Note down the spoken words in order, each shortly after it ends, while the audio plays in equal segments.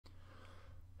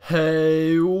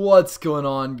Hey, what's going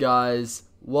on, guys?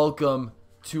 Welcome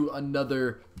to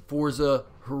another Forza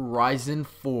Horizon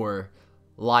 4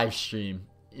 live stream.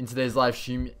 In today's live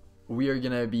stream, we are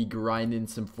going to be grinding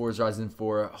some Forza Horizon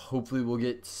 4. Hopefully, we'll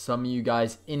get some of you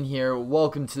guys in here.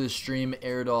 Welcome to the stream,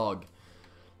 AirDog.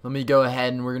 Let me go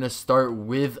ahead and we're going to start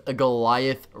with a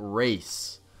Goliath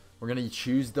race. We're going to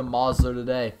choose the Mazda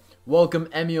today. Welcome,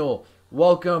 Emil.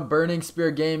 Welcome, Burning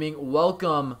Spear Gaming.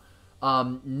 Welcome,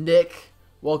 Nick.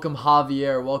 Welcome,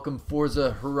 Javier. Welcome,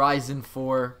 Forza Horizon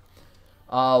 4.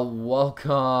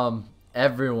 Welcome,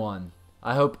 everyone.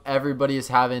 I hope everybody is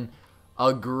having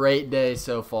a great day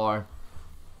so far.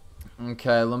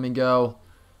 Okay, let me go.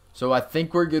 So I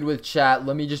think we're good with chat.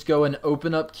 Let me just go and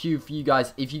open up queue for you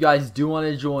guys. If you guys do want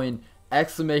to join,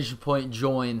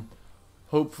 !join.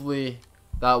 Hopefully,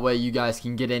 that way you guys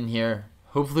can get in here.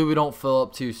 Hopefully, we don't fill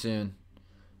up too soon.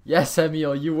 Yes,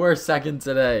 Emil, you were second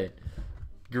today.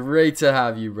 Great to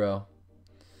have you, bro.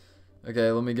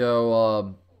 Okay, let me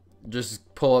go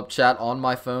just pull up chat on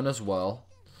my phone as well.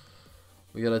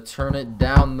 We gotta turn it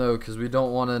down though because we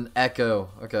don't want an echo.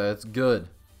 Okay, it's good.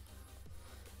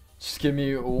 Just give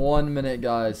me 1 minute,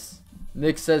 guys.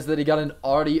 Nick says that he got an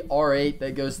Audi R8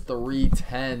 that goes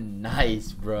 310.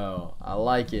 Nice, bro. I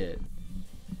like it.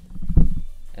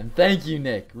 And thank you,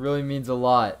 Nick. Really means a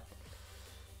lot.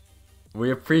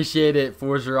 We appreciate it,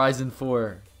 Forza Horizon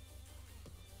 4.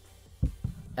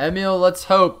 Emil, let's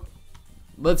hope.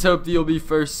 Let's hope that you'll be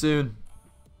first soon.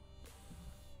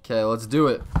 Okay, let's do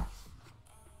it.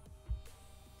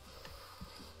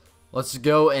 Let's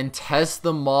go and test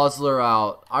the Mazda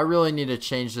out. I really need to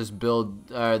change this build,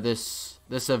 this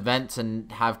event, and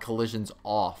have collisions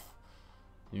off.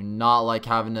 Do not like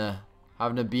having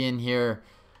to be in here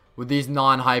with these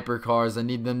non-hyper cars. I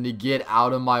need them to get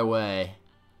out of my way.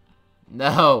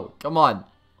 No, come on,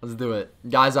 let's do it,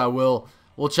 guys.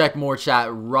 We'll check more chat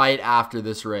right after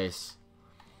this race.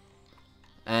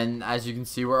 And as you can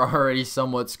see, we're already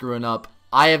somewhat screwing up.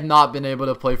 I have not been able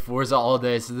to play Forza all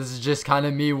day, so this is just kind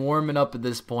of me warming up at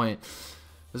this point,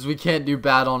 because we can't do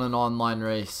bad on an online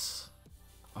race.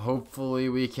 Hopefully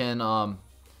we can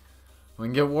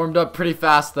get warmed up pretty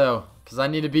fast though, because I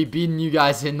need to be beating you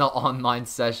guys in the online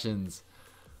sessions.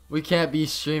 We can't be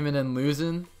streaming and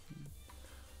losing.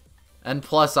 And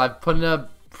plus, I've put in a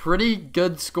pretty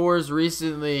good scores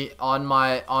recently on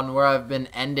where I've been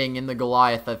ending in the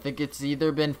Goliath. I think it's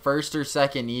either been first or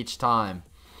second each time.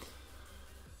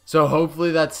 So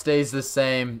hopefully that stays the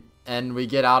same and we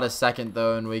get out a second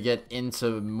though and we get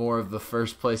into more of the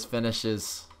first place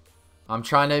finishes. I'm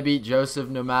trying to beat Joseph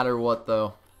no matter what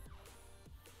though.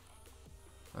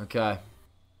 Okay.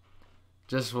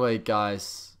 Just wait,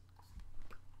 guys.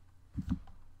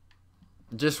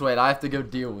 Just wait, I have to go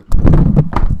deal with it.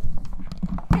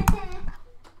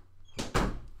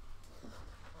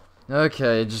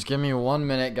 Okay, just give me 1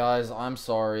 minute, guys. I'm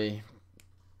sorry.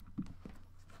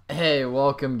 Hey,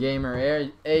 welcome, gamer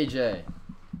AJ.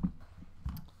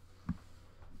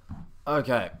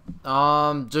 Okay,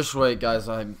 just wait, guys.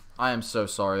 I am so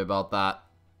sorry about that.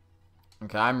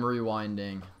 Okay, I'm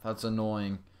rewinding. That's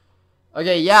annoying.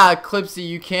 Okay, yeah, Clipsy,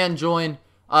 you can join.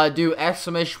 Do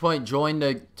 !join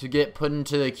to get put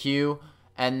into the queue,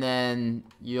 and then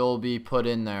you'll be put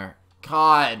in there.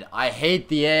 God, I hate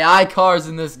the AI cars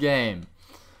in this game.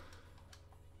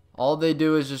 All they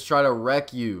do is just try to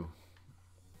wreck you.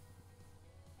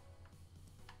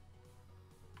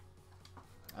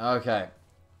 Okay.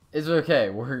 It's okay.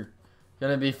 We're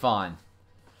gonna be fine.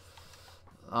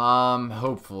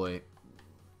 Hopefully.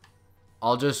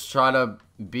 I'll just try to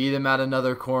beat him at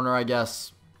another corner, I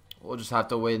guess. We'll just have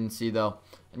to wait and see, though.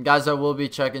 And guys, I will be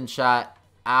checking chat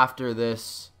after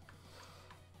this.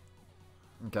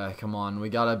 Okay, come on. We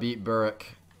gotta beat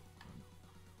Burrick.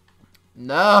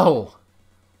 No!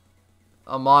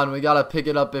 Come on, we gotta pick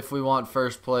it up if we want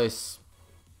first place.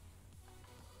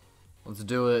 Let's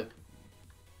do it.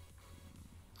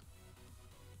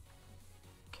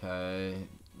 Okay.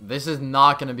 This is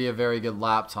not gonna be a very good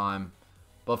lap time.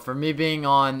 But for me being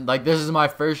on, like, this is my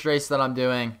first race that I'm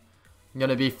doing, I'm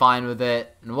gonna be fine with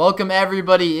it. And welcome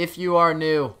everybody if you are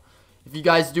new. If you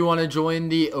guys do want to join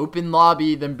the open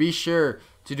lobby, then be sure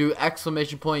to do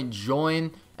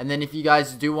 !join, and then if you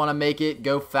guys do want to make it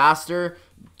go faster,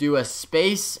 do a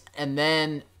space and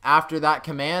then after that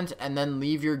command and then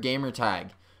leave your gamer tag,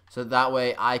 so that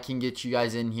way I can get you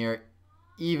guys in here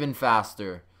even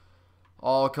faster.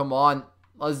 Oh, come on,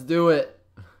 let's do it.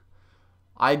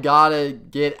 I gotta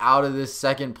get out of this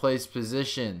second place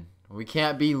position. We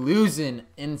can't be losing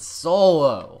in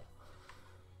solo.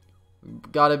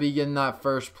 Gotta be getting that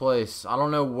first place. I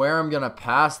don't know where I'm gonna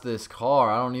pass this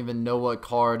car. I don't even know what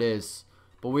car it is.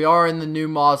 But we are in the new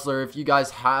Mosler, if you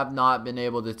guys have not been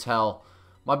able to tell.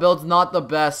 My build's not the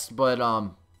best, but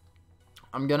I'm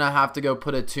going to have to go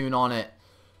put a tune on it.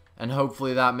 And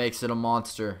hopefully that makes it a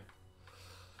monster.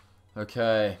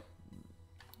 Okay.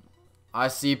 I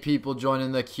see people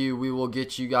joining the queue. We will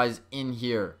get you guys in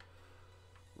here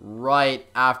right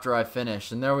after I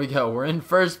finish. And there we go. We're in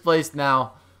first place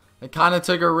now. I kind of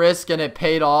took a risk and it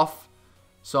paid off.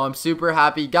 So I'm super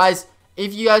happy. Guys,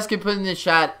 if you guys could put in the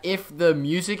chat if the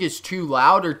music is too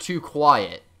loud or too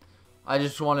quiet. I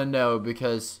just want to know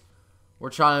because we're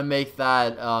trying to make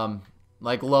that,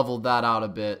 like level that out a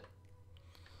bit.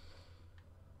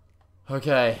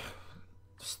 Okay.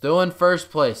 Still in first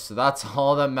place, so that's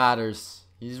all that matters.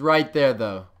 He's right there,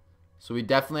 though. So we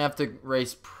definitely have to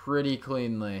race pretty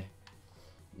cleanly.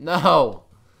 No!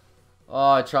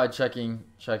 Oh, I tried checking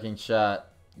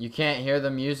chat. You can't hear the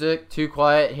music? Too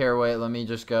quiet? Here, wait, let me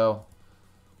just go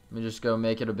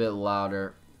make it a bit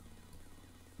louder.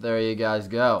 There you guys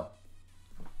go.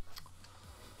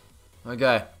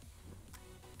 Okay.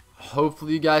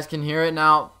 Hopefully you guys can hear it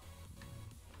now.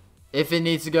 If it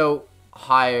needs to go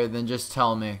higher, then just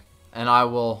tell me. And I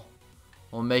will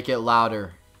make it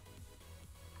louder.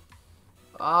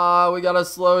 Ah, we gotta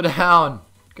slow down.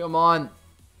 Come on.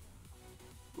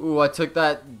 Ooh, I took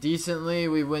that decently.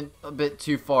 We went a bit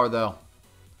too far, though.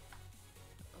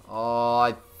 Oh,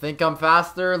 I think I'm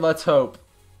faster. Let's hope.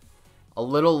 A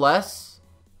little less.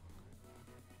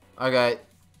 Okay.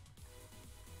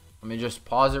 Let me just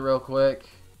pause it real quick.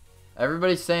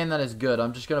 Everybody's saying that is good.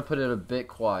 I'm just going to put it a bit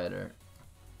quieter.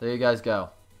 There you guys go.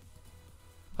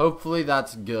 Hopefully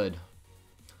that's good.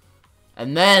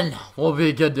 And then we'll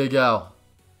be good to go.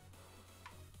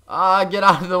 Get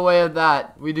out of the way of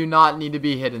that. We do not need to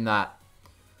be hitting that.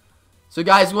 So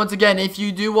guys, once again, if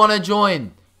you do want to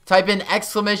join, type in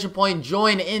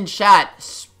 !join in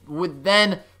chat.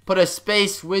 Then put a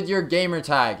space with your gamer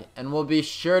tag. And we'll be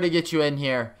sure to get you in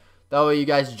here. That way you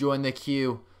guys join the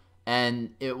queue.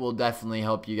 And it will definitely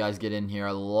help you guys get in here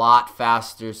a lot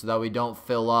faster so that we don't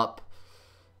fill up.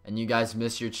 And you guys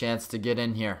miss your chance to get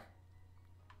in here.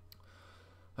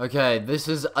 Okay, this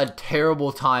is a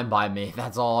terrible time by me.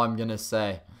 That's all I'm going to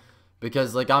say.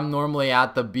 Because, like, I'm normally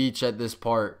at the beach at this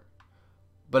part.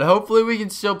 But hopefully we can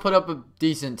still put up a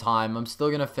decent time. I'm still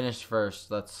going to finish first.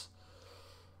 That's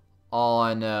all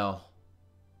I know.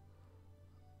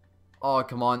 Oh,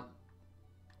 come on.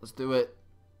 Let's do it.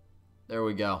 There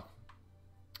we go.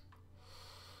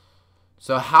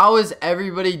 So, how is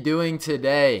everybody doing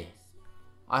today?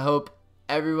 I hope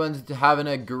everyone's having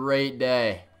a great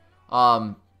day.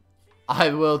 I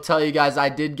will tell you guys, I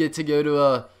did get to go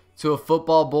to a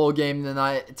football bowl game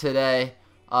today.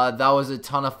 That was a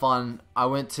ton of fun. I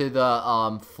went to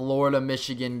the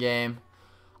Florida-Michigan game.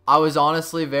 I was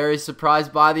honestly very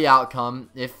surprised by the outcome.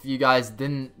 If you guys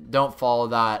don't follow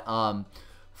that,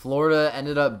 Florida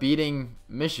ended up beating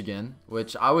Michigan,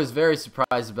 which I was very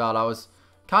surprised about. I was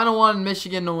kind of wanting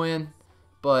Michigan to win,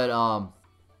 but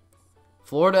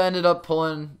Florida ended up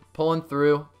pulling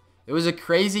through. It was a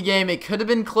crazy game. It could have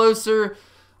been closer,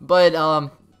 but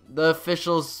the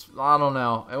officials, I don't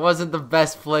know. It wasn't the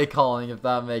best play calling, if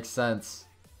that makes sense.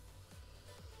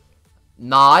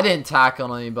 Nah, I didn't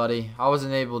tackle anybody. I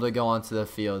wasn't able to go onto the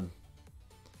field.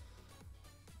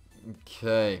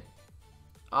 Okay.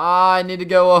 I need to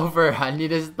go over. I need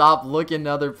to stop looking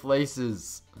other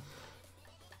places.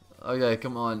 Okay,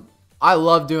 come on. I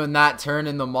love doing that turn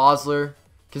in the Mosler.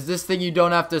 Because this thing, you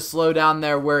don't have to slow down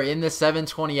there. Where in the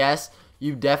 720S,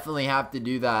 you definitely have to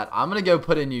do that. I'm going to go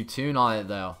put a new tune on it,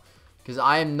 though. Because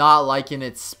I am not liking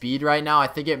its speed right now. I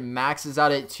think it maxes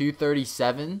out at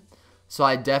 237. So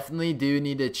I definitely do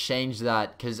need to change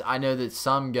that. Because I know that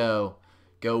some go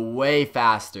way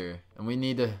faster. And we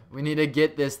need to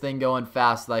get this thing going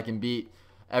fast so I can beat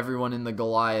everyone in the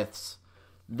Goliaths.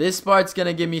 This part's going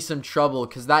to give me some trouble.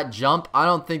 Because that jump, I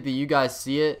don't think that you guys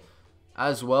see it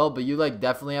as well, but you like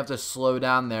definitely have to slow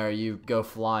down there. You go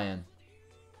flying.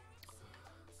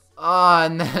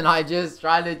 And then I just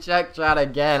tried to check chat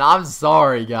again. I'm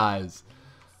sorry, guys.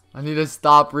 I need to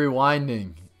stop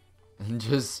rewinding and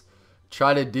just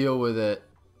try to deal with it.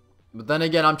 But then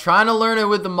again, I'm trying to learn it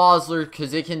with the Mosler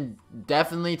because it can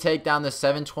definitely take down the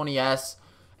 720S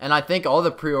and I think all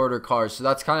the pre-order cars. So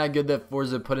that's kind of good that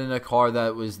Forza put in a car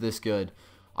that was this good.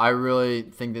 I really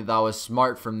think that was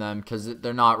smart from them because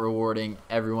they're not rewarding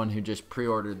everyone who just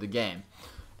pre-ordered the game.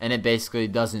 And it basically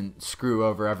doesn't screw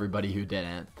over everybody who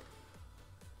didn't.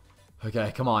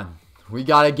 Okay, come on. We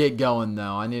got to get going,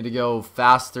 though. I need to go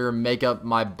faster, make up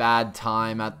my bad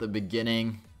time at the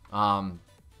beginning.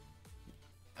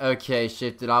 Okay,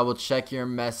 Shifted, I will check your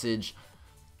message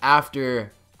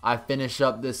after I finish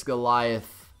up this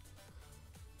Goliath.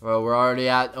 Well, we're already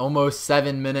at almost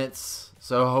 7 minutes.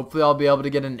 So hopefully I'll be able to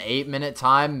get an 8-minute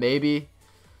time, maybe.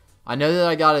 I know that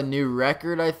I got a new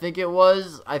record, I think it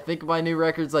was. I think my new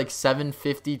record's like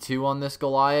 752 on this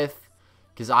Goliath.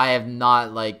 Because I have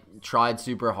not, like, tried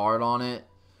super hard on it.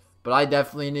 But I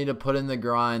definitely need to put in the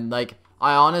grind. Like,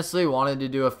 I honestly wanted to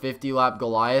do a 50-lap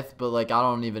Goliath. But, like, I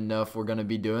don't even know if we're going to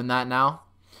be doing that now.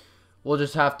 We'll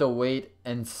just have to wait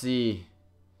and see.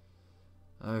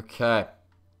 Okay.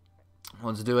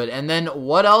 Let's do it. And then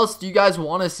what else do you guys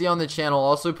want to see on the channel?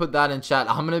 Also put that in chat.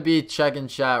 I'm going to be checking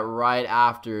chat right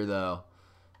after, though.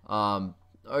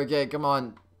 Okay, come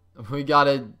on. We got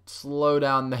to slow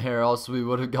down there, else we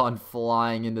would have gone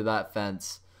flying into that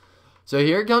fence. So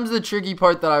here comes the tricky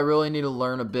part that I really need to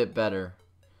learn a bit better.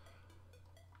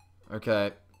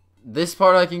 Okay. This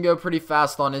part I can go pretty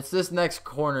fast on. It's this next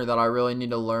corner that I really need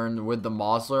to learn with the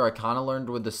Mosler. I kind of learned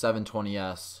with the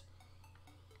 720S.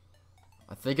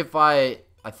 I think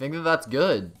that that's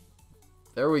good.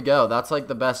 There we go. That's like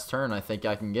the best turn I think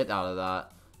I can get out of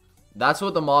that. That's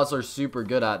what the Mosler's super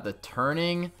good at. The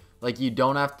turning, like you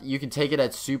don't have to, you can take it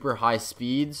at super high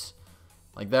speeds.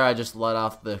 Like there I just let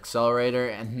off the accelerator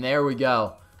and there we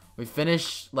go. We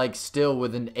finished like still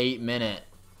with an 8-minute.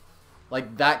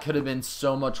 Like that could have been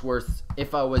so much worse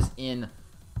if I was in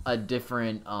a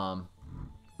different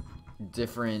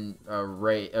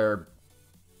rate or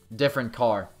different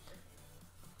car.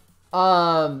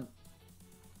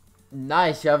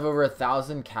 Nice. You have over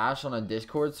 1,000 cash on a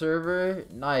Discord server.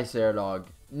 Nice, Airdog.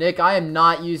 Nick, I am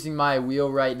not using my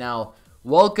wheel right now.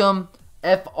 Welcome,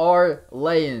 FR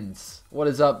Layens. What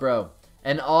is up, bro?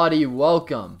 And Audie,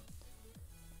 welcome.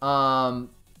 What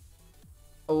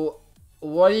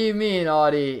do you mean,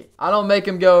 Audie? I don't make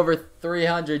him go over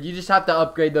 300. You just have to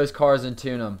upgrade those cars and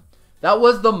tune them. That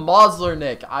was the Mosler,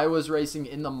 Nick. I was racing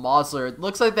in the Mosler. It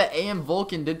looks like the AM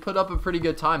Vulcan did put up a pretty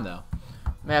good time, though.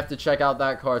 May have to check out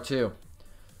that car, too.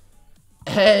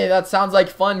 Hey, that sounds like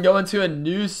fun going to a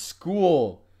new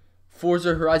school.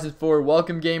 Forza Horizon 4.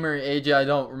 Welcome, gamer. AJ, I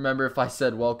don't remember if I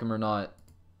said welcome or not.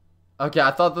 Okay,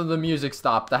 I thought that the music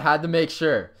stopped. I had to make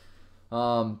sure.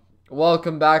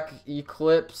 Welcome back,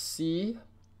 Eclipse.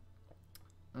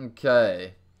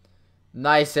 Okay.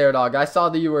 Nice, Airdog. I saw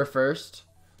that you were first.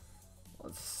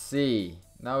 Let's see.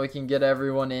 Now we can get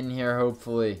everyone in here,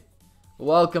 hopefully.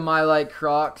 Welcome, I Like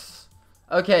Crocs.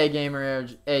 Okay, Gamer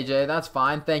AJ, that's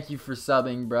fine. Thank you for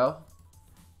subbing, bro.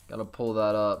 Gotta pull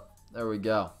that up. There we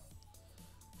go.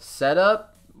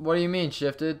 Setup? What do you mean,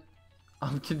 shifted?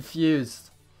 I'm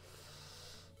confused.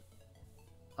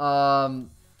 So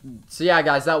yeah,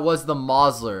 guys, that was the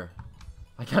Mosler.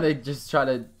 I gotta just try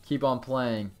to keep on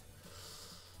playing.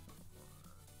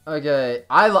 Okay,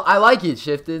 I like it,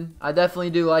 shifted. I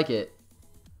definitely do like it.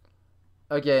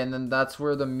 Okay, and then that's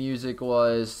where the music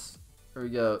was. There we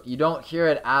go. You don't hear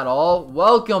it at all?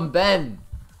 Welcome, Ben.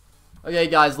 Okay,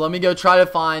 guys, let me go try to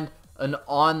find an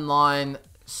online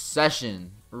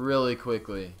session really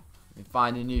quickly. Let me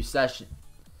find a new session.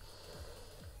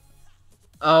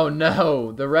 Oh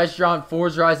no, the restaurant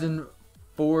Forza Horizon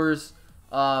 4's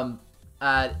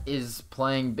is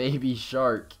playing Baby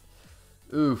Shark.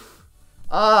 Oof.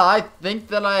 I think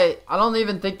that I don't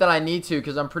even think that I need to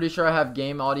because I'm pretty sure I have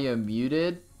game audio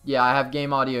muted. Yeah, I have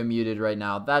game audio muted right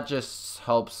now. That just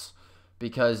helps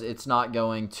because it's not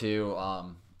going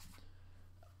to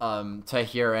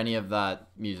hear any of that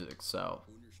music. So,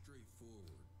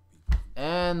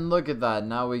 and look at that.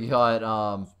 Now we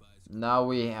got now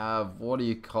we have, what do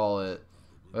you call it?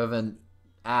 We have an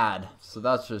ad. So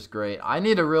that's just great. I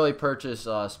need to really purchase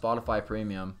Spotify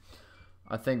Premium.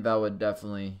 I think that would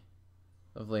definitely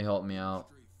help me out.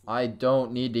 I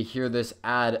don't need to hear this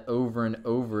ad over and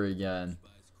over again.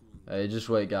 Hey, just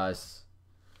wait, guys.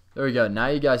 There we go. Now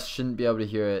you guys shouldn't be able to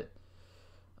hear it.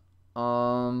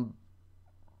 Okay.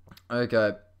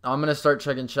 I'm going to start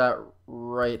checking chat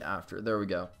right after. There we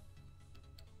go.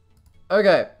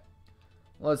 Okay.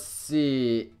 Let's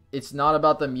see. It's not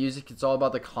about the music. It's all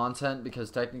about the content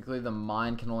because technically the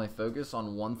mind can only focus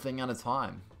on one thing at a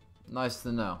time. Nice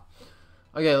to know.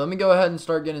 Okay, let me go ahead and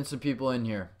start getting some people in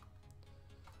here.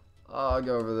 I'll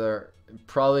go over there.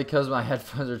 Probably because my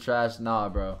headphones are trash. Nah,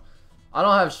 bro. I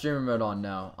don't have streamer mode on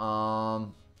now. Are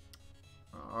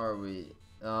we?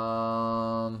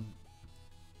 Airdog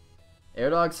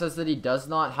says that he does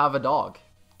not have a dog.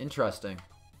 Interesting.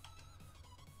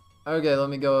 Okay, let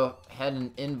me go ahead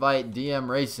and invite DM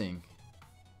Racing.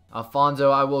 Alfonso,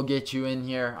 I will get you in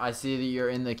here. I see that you're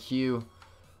in the queue.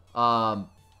 So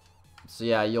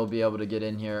yeah, you'll be able to get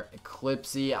in here.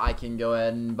 Eclipsey, I can go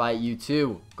ahead and invite you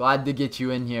too. Glad to get you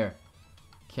in here.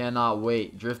 Cannot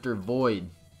wait. Drifter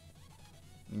Void.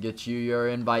 And get you your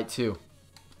invite too.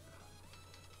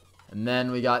 And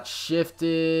then we got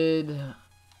shifted.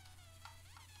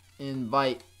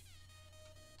 Invite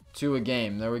to a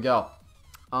game. There we go.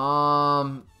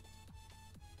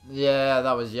 Yeah,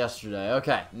 that was yesterday.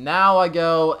 Okay, now I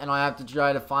go and I have to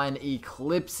try to find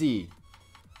Eclipsey.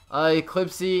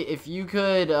 Eclipsey, if you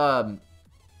could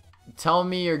tell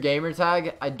me your gamer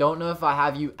tag. I don't know if I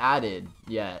have you added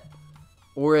yet,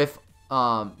 or if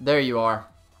there you are.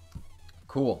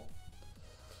 Cool.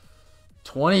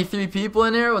 23 people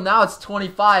in here. Well, now it's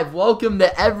 25. Welcome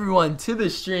to everyone to the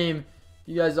stream.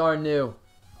 You guys are new.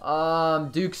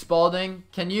 Duke Spalding,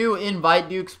 can you invite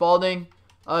Duke Spalding?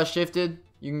 Shifted.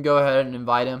 You can go ahead and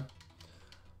invite him.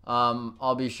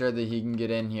 I'll be sure that he can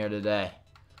get in here today.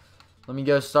 Let me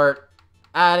go start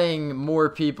adding more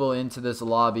people into this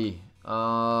lobby.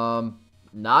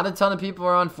 Not a ton of people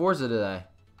are on Forza today.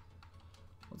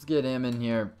 Let's get him in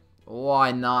here.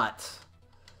 Why not?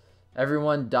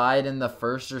 Everyone died in the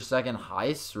first or second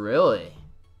heist? Really?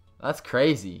 That's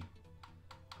crazy.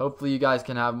 Hopefully you guys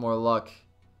can have more luck.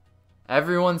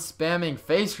 Everyone's spamming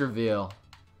face reveal.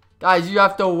 Guys, you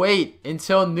have to wait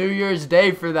until New Year's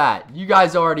Day for that. You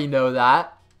guys already know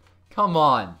that. Come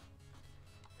on.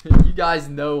 You guys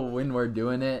know when we're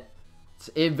doing it.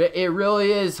 It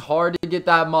really is hard to get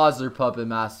that Mosler Puppet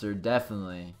Master.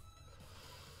 Definitely.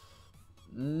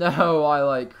 No, I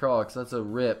like Crocs. That's a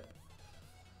rip.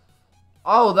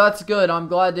 Oh, that's good. I'm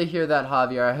glad to hear that,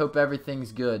 Javier. I hope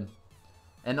everything's good.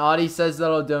 And Audie says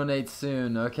that I'll donate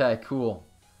soon. Okay, cool.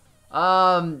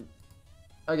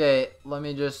 Okay, let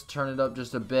me just turn it up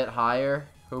just a bit higher.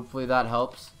 Hopefully that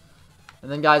helps.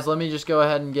 And then, guys, let me just go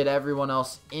ahead and get everyone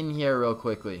else in here real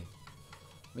quickly.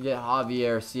 Let me get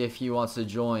Javier, see if he wants to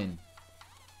join.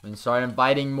 And start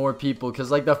inviting more people,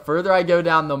 because, like, the further I go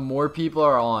down, the more people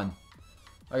are on.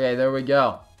 Okay, there we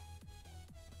go.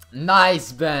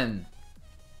 Nice, Ben.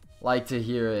 Like to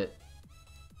hear it.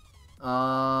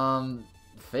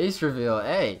 Face reveal.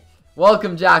 Hey,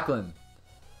 welcome, Jacqueline.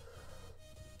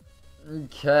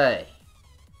 Okay.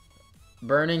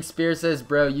 Burning Spear says,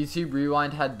 bro, YouTube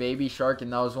Rewind had Baby Shark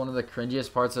and that was one of the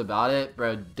cringiest parts about it.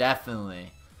 Bro,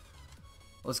 definitely.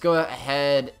 Let's go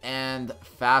ahead and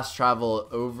fast travel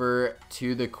over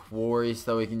to the quarry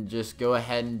so we can just go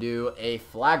ahead and do a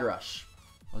flag rush.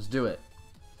 Let's do it.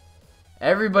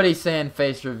 Everybody's saying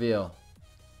face reveal.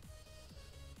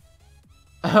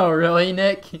 Oh, really,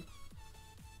 Nick?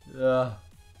 Nah,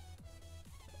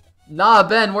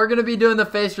 Ben, we're going to be doing the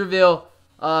face reveal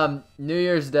New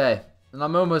Year's Day. And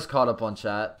I'm almost caught up on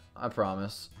chat. I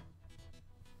promise.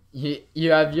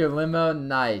 You have your limo?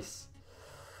 Nice.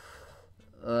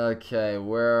 Okay,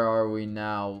 where are we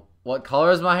now? What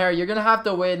color is my hair? You're going to have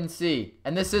to wait and see.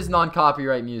 And this is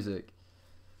non-copyright music.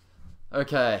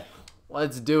 Okay,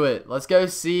 let's do it. Let's go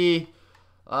see.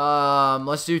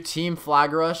 Let's do Team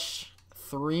Flag Rush.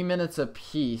 3 minutes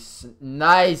apiece.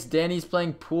 Nice. Danny's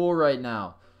playing pool right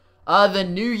now. The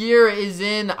new year is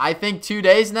in, I think, 2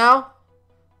 days now.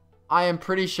 I am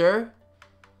pretty sure.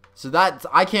 So that,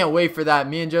 I can't wait for that.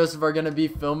 Me and Joseph are going to be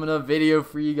filming a video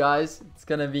for you guys. It's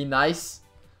going to be nice.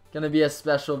 Going to be a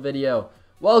special video.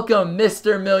 Welcome,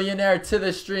 Mr. Millionaire, to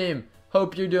the stream.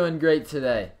 Hope you're doing great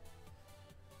today.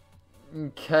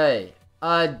 Okay.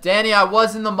 Danny, I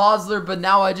was in the Mosler, but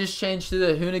now I just changed to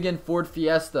the Hoonigan Ford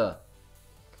Fiesta.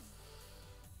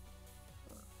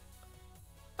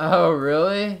 Oh,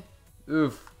 really?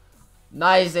 Oof.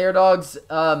 Nice, Air Dogs.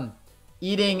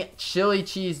 Eating chili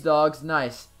cheese dogs.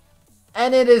 Nice.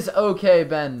 And it is okay,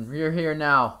 Ben. You're here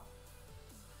now.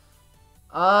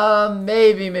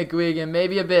 Maybe, McWegan.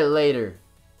 Maybe a bit later.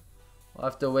 We'll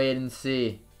have to wait and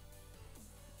see.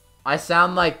 I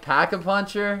sound like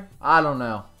Pack-a-Puncher? I don't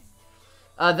know.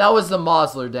 That was the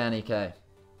Mosler, Danny K.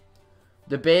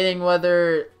 Debating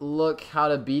whether look how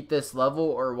to beat this level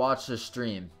or watch the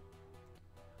stream.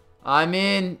 I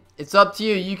mean, it's up to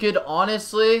you. You could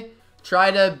honestly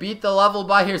try to beat the level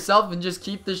by yourself and just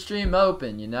keep the stream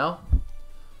open, you know?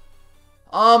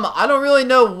 I don't really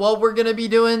know what we're going to be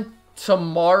doing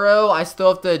tomorrow. I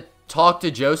still have to talk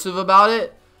to Joseph about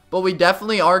it. But we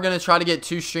definitely are going to try to get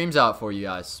 2 streams out for you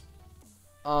guys.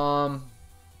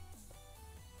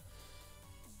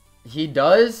 He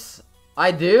does?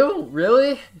 I do?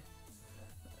 Really?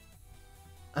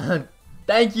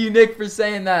 Thank you, Nick, for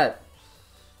saying that.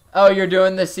 Oh, you're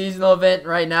doing the seasonal event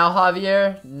right now,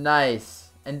 Javier? Nice.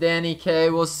 And Danny K,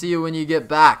 we'll see you when you get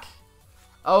back.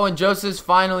 Oh, and Joseph's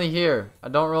finally here. I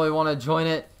don't really want to join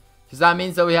it, because that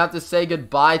means that we have to say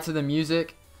goodbye to the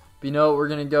music. But you know what? We're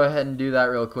going to go ahead and do that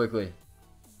real quickly.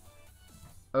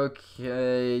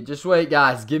 Okay, just wait,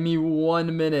 guys. Give me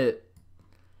 1 minute.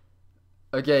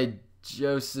 Okay,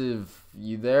 Joseph,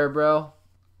 you there, bro?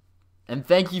 And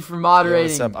thank you for Yo, moderating.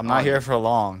 what's up? I'm not here for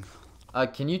long.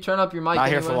 Can you turn up your mic? Not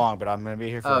anyway? here for long, but I'm gonna be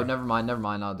here for. Oh, never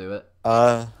mind. I'll do it.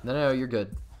 No, you're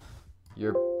good.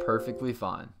 You're perfectly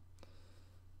fine.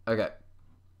 Okay.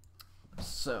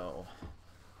 So,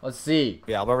 let's see.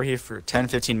 Yeah, I'll be over here for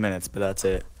 10-15 minutes, but that's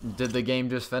it. Did the game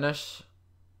just finish?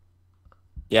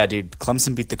 Yeah, dude.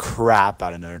 Clemson beat the crap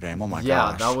out of Notre Dame. Oh my gosh.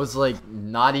 Yeah, that was like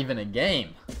not even a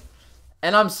game.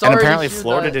 And I'm sorry. And apparently to hear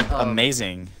Florida that, did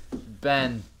amazing.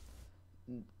 Ben.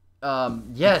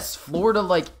 Yes, Florida,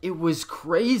 like, it was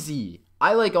crazy.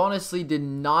 I, like, honestly did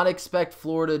not expect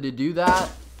Florida to do that.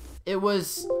 It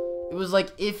was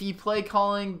like iffy play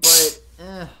calling,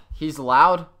 but he's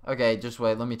loud. Okay, just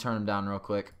wait. Let me turn him down real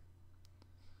quick.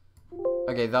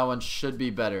 Okay, that one should be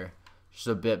better. Just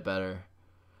a bit better.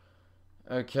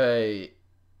 Okay.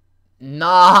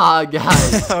 Nah,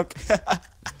 guys. Okay.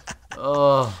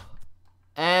 Oh.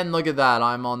 And look at that.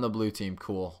 I'm on the blue team.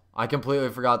 Cool. I completely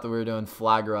forgot that we were doing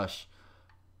flag rush.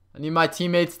 I need my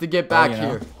teammates to get back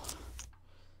here.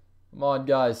 Come on,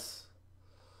 guys.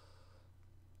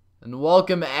 And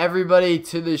welcome everybody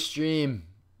to the stream.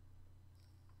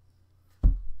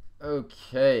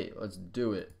 Okay, let's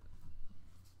do it.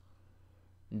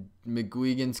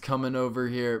 McGuigan's coming over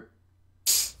here.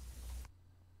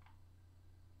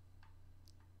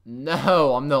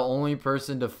 No, I'm the only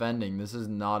person defending. This is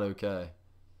not okay.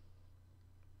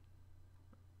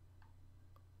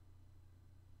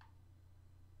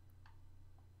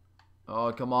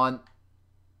 Oh, come on.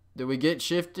 Did we get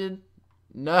shifted?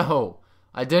 No.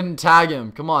 I didn't tag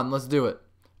him. Come on, let's do it.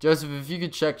 Joseph, if you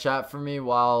could check chat for me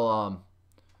while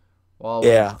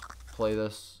we play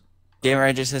this.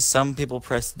 Gamer just says some people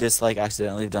press dislike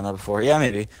accidentally. Have done that before. Yeah,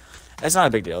 maybe. It's not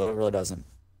a big deal. It really doesn't.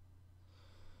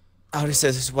 Audi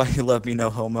says, "This is why you love me, no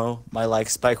homo." My like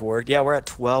spike worked. Yeah, we're at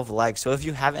 12 likes. So if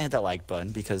you haven't hit that like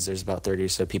button, because there's about 30 or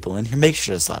so people in here, make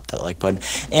sure to slap that like button.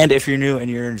 And if you're new and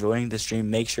you're enjoying the stream,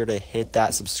 make sure to hit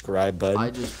that subscribe button. I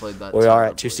just played that. We are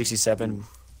at 267.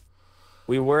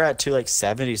 We were at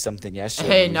 270 something yesterday.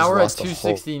 Hey, now we're at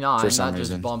 269. That reason.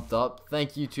 just bumped up.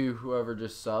 Thank you to whoever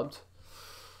just subbed.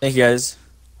 Thank you guys.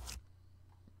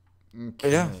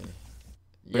 Okay. Yeah.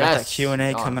 We got that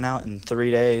Q&A coming out in 3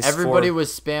 days. Everybody was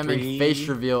spamming face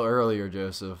reveal earlier,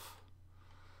 Joseph.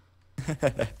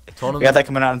 Told him we got that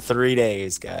coming out in 3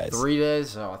 days, guys. 3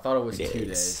 days? Oh, I thought it was 2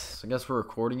 days. So I guess we're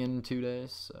recording in 2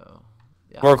 days. So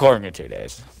yeah. We're recording in 2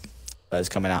 days. But it's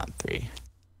coming out in 3.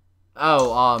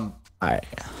 Oh, Alright.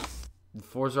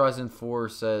 Forza Horizon 4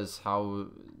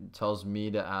 tells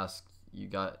me to ask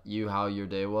you how your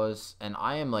day was, and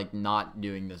I am like not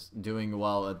doing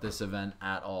well at this event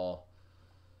at all.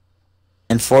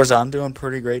 And Forza, I'm doing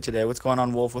pretty great today. What's going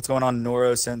on, Wolf? What's going on,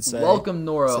 Noro Sensei? Welcome,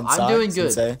 Noro. I'm doing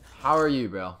good. Sensei. How are you,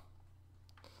 bro?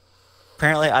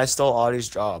 Apparently, I stole Audie's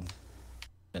job.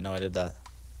 Didn't know I did that.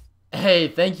 Hey,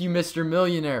 thank you, Mr.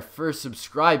 Millionaire, for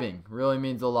subscribing. Really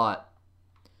means a lot.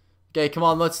 Okay, come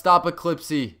on, let's stop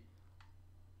Eclipsey.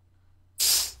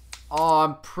 Oh,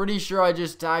 I'm pretty sure I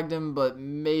just tagged him, but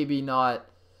maybe not.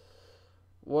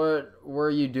 What were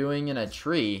you doing in a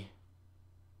tree?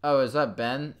 Oh, is that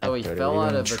Ben? Oh, he fell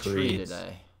out of a tree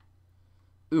today.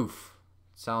 Oof.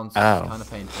 Sounds kind of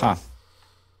painful. Huh.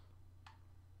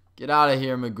 Get out of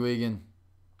here, McGuigan.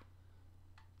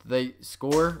 Did they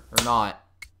score or not?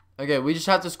 Okay, we just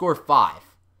have to score 5.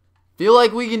 Feel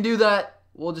like we can do that.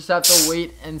 We'll just have to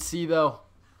wait and see, though.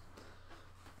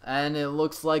 And it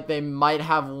looks like they might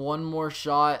have one more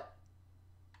shot.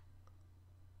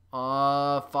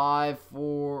 5,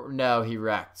 4. No, he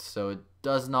wrecked. So it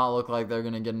does not look like they're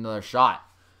going to get another shot.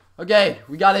 Okay,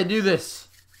 we got to do this.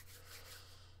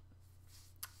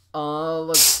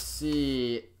 Let's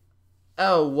see.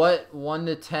 Oh, what 1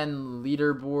 to 10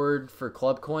 leaderboard for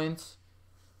club coins?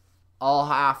 I'll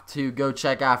have to go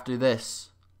check after this.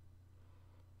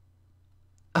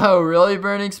 Oh, really,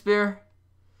 Burning Spear?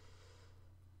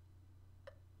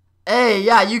 Hey,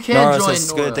 yeah, you can join.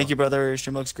 It's good. Thank you, brother. Your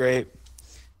stream looks great.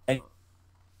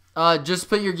 Just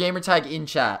put your gamer tag in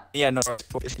chat. Yeah, no.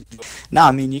 No,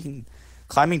 I mean, you can.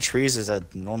 Climbing trees is a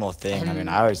normal thing. I mean,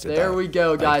 I always did that. There we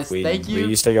go, guys. Thank you. We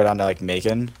used to go down to, like,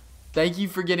 Macon. Thank you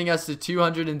for getting us to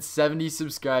 270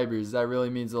 subscribers. That really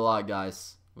means a lot,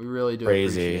 guys. We really do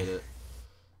appreciate it.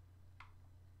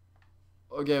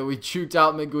 Okay, we chuked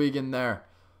out McGuigan there.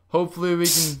 Hopefully we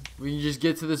can just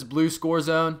get to this blue score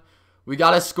zone. We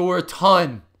got to score a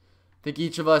ton. I think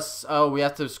each of us, we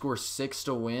have to score 6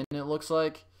 to win, it looks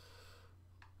like.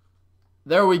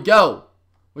 There we go.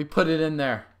 We put it in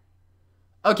there.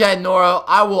 Okay, Noro,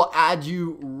 I will add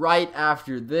you right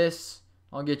after this.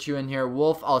 I'll get you in here.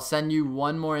 Wolf, I'll send you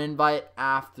one more invite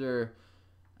after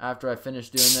after I finish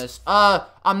doing this.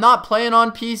 I'm not playing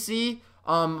on PC.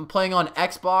 I'm playing on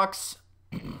Xbox,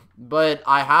 but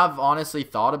I have honestly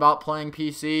thought about playing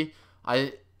PC.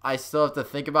 I still have to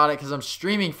think about it because I'm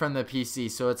streaming from the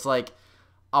PC, so it's like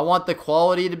I want the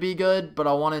quality to be good, but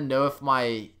I want to know if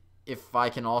I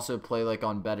can also play like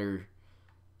on better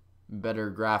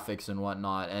graphics and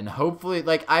whatnot. And hopefully,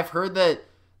 like I've heard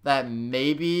that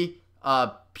maybe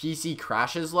PC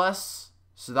crashes less,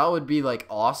 so that would be like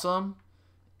awesome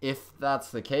if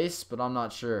that's the case, but I'm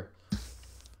not sure.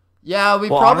 Yeah, we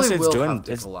probably honestly, will have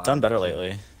to it's collab. done better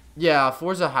lately. Yeah,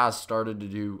 Forza has started to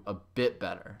do a bit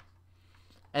better.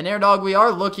 And AirDog, we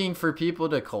are looking for people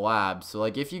to collab. So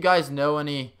like if you guys know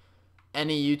any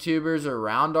YouTubers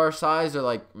around our size or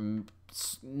like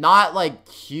not like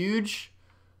huge,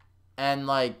 and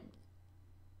like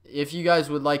if you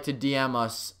guys would like to DM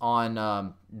us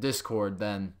on Discord,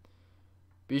 then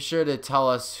be sure to tell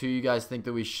us who you guys think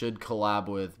that we should collab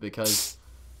with, because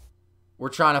we're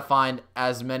trying to find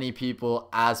as many people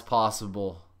as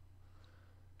possible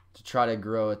to try to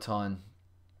grow a ton.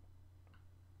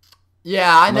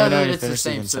 Yeah, I know that it's the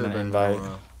same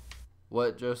server.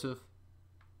 What, Joseph?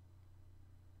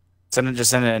 Just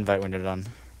send an invite when you're done.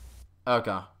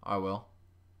 Okay, I will.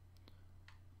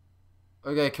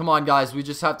 Okay, come on, guys. We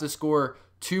just have to score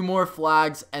 2 more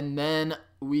flags, and then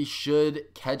we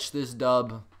should catch this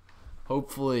dub.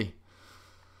 Hopefully.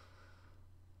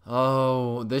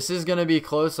 Oh, this is going to be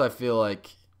close, I feel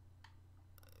like.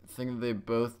 I think they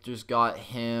both just got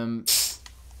him.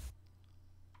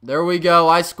 There we go.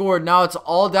 I scored. Now it's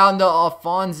all down to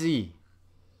Alfonsi.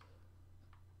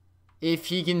 If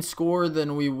he can score,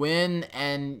 then we win.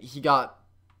 And he got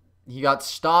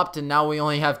stopped, and now we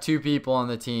only have 2 people on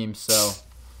the team. So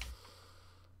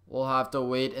we'll have to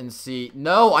wait and see.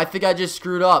 No, I think I just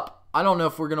screwed up. I don't know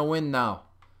if we're going to win now.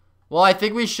 Well, I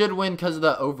think we should win because of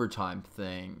the overtime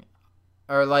thing.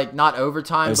 Or, like, not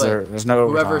overtime, there's no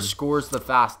whoever overtime. scores the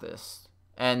fastest.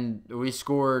 And we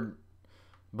scored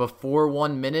before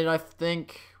 1 minute, I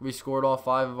think. We scored all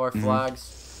 5 of our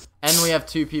flags. And we have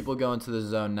 2 people going to the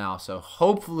zone now. So,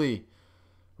 hopefully,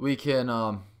 we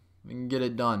can get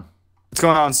it done. What's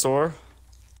going on, Soar?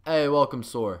 Hey, welcome,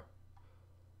 Soar.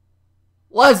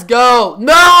 Let's go!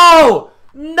 No!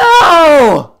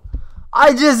 No!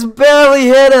 I just barely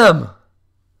hit him.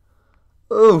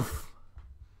 Oof.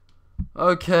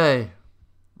 Okay.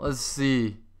 Let's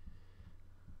see.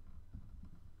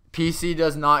 PC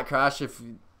does not crash if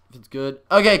it's good.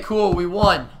 Okay, cool. We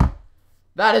won.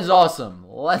 That is awesome.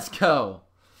 Let's go.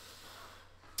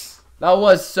 That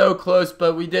was so close,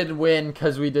 but we did win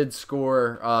because we did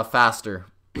score faster.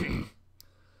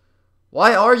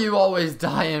 Why are you always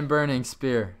dying, Burning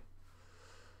Spear?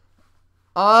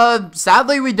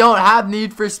 Sadly, we don't have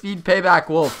Need for Speed Payback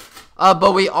Wolf.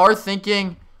 But we are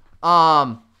thinking,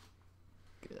 and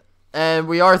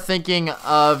we are thinking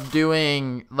of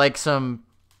doing like some,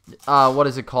 what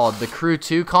is it called? The Crew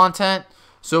 2 content.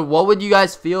 So what would you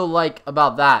guys feel like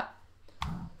about that?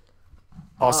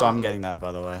 Also, I'm getting that,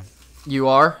 by the way. You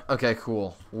are? Okay,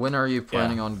 cool. When are you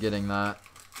planning on getting that?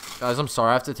 Guys, I'm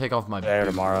sorry. I have to take off my boot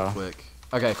tomorrow. real quick.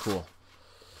 Okay, cool.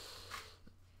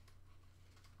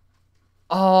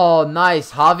 Oh,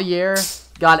 nice.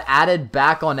 Javier got added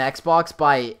back on Xbox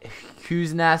by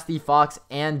Who's Nasty Fox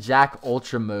and Jack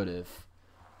Ultramotive.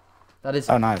 That is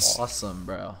nice. Awesome,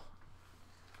 bro.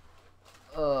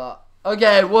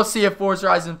 Okay, we'll see if Forza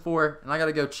Horizon 4. And I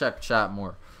gotta go check chat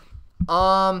more.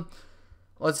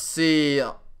 Let's see.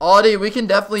 Audie, we can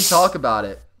definitely talk about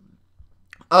it.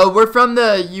 We're from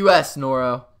the US,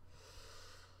 Noro.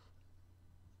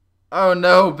 Oh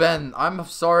no, Ben. I'm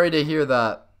sorry to hear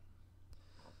that.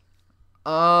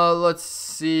 Let's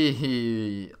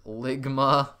see.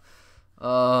 Ligma.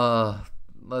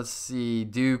 Let's see.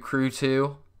 Do Crew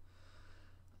 2.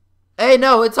 Hey,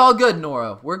 no, it's all good,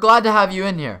 Nora. We're glad to have you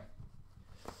in here.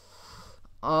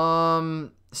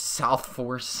 South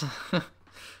Force.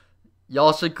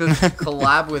 Y'all should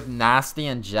collab with Nasty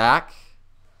and Jack.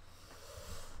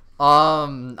 I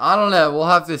don't know. We'll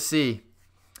have to see.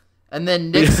 And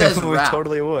then Nick says we rap.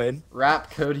 totally would.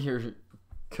 Rap Cody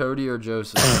or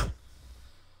Joseph.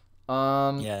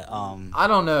 I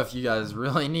don't know if you guys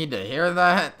really need to hear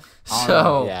that.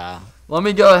 So let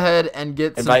me go ahead and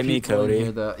get invite some me, people Cody. in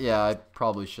here. Though. Yeah, I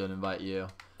probably should invite you.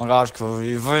 Oh my gosh,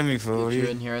 Cody, invite me, Cody. Get you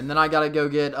in here, and then I gotta go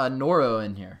get Noro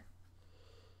in here.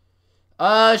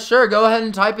 Sure. Go ahead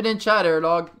and type it in chat,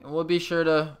 AirDog. We'll be sure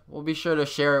to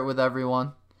share it with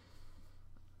everyone.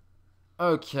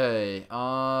 Okay.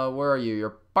 Where are you?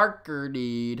 You're Parker,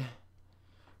 dude.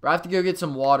 But I have to go get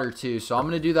some water too, so I'm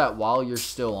gonna do that while you're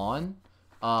still on.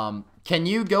 Can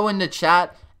you go into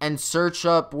chat and search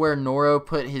up where Noro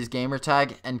put his gamer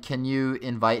tag, and can you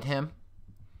invite him,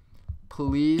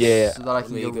 please? Yeah, so that I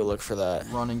can go look for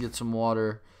that. Run and get some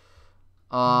water.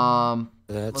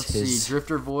 Let's see,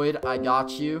 Drifter Void, I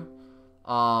got you.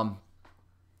 And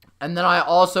then I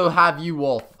also have you,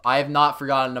 Wolf. I have not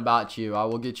forgotten about you. I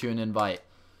will get you an invite.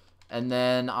 And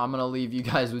then I'm gonna leave you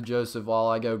guys with Joseph while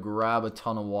I go grab a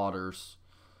ton of waters.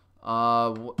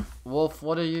 Wolf,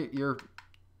 what are you?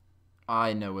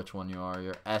 I know which one you are.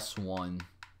 You're S1.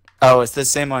 Oh, it's the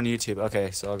same on YouTube.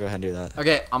 Okay, so I'll go ahead and do that.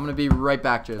 Okay, I'm gonna be right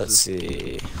back, Joseph. Let's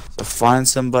see. So find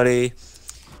somebody.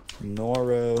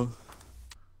 Noro.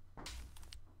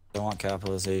 Don't want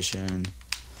capitalization.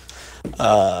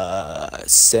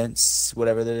 Since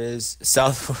whatever that is.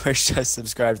 South Force just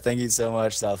subscribed. Thank you so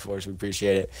much, South Force. We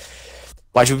appreciate it.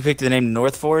 Why should we pick the name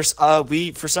North Force?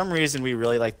 For some reason we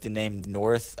really like the name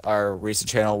North. Our recent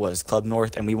channel was Club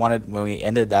North, and when we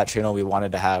ended that channel, we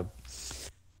wanted to have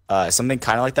something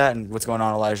kind of like that. And what's going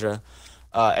on, Elijah?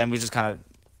 And we just kind of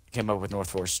came up with North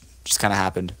Force. Just kind of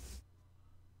happened.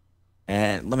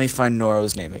 And let me find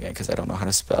Noro's name again because I don't know how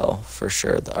to spell for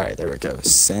sure. All right, there we go.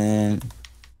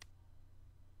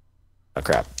 Oh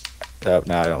crap! Oh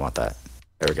no, I don't want that.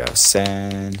 There we go.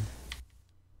 Say,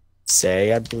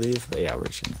 I believe. But yeah,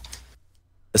 let's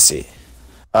see.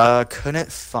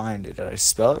 Couldn't find it. Did I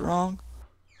spell it wrong?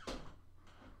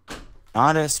 No,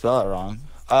 I didn't spell it wrong.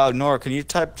 Nora, can you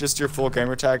type just your full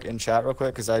gamer tag in chat real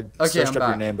quick? Because I searched up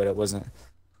your name, but it wasn't.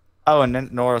 Oh, and then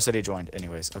Nora said he joined.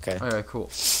 Anyways, okay. All right, cool.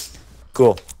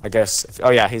 Cool. I guess.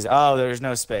 Oh yeah, there's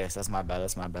no space. That's my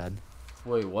bad.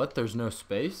 Wait, what? There's no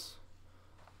space?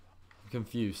 I'm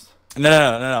confused.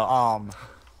 No.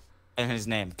 And his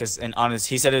name, because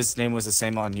he said his name was the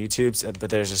same on YouTube, but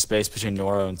there's a space between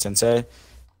Noro and Sensei,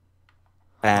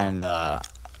 and that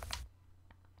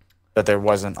there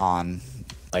wasn't on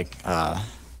Xbox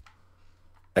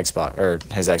or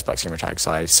his Xbox gamer tag.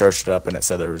 So I searched it up and it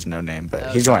said there was no name,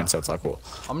 but he joined, so it's all cool.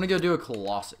 I'm gonna go do a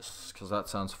Colossus because that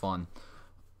sounds fun.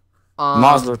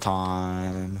 Mazda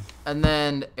time. And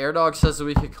then AirDog says that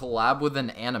we could collab with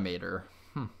an animator.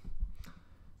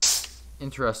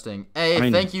 Interesting.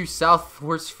 Hey, thank you, South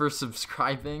Force, for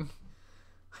subscribing.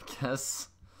 I guess.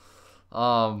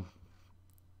 Oh,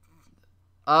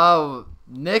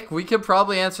 Nick, we could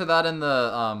probably answer that in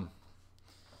the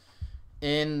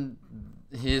in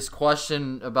his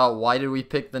question about why did we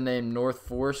pick the name North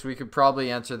Force. We could probably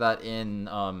answer that in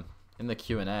the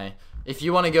Q&A. If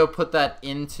you want to go put that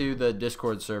into the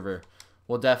Discord server,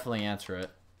 we'll definitely answer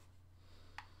it.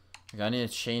 I need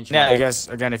to change. Yeah, I guess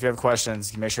again, if you have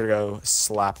questions, make sure to go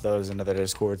slap those into the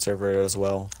Discord server as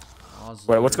well.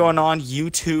 Wait, what's going on?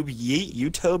 YouTube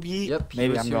Yeet? Yep.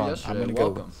 Maybe I'm going. I'm gonna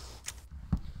go.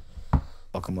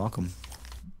 Welcome.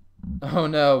 Oh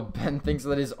no, Ben thinks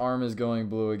that his arm is going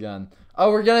blue again. Oh,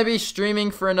 we're gonna be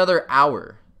streaming for another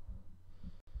hour.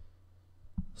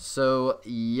 So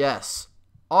yes,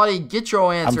 Audie, get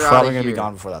your answer out of here. I'm probably gonna be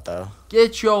gone before that though.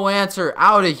 Get your answer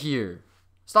out of here.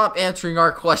 Stop answering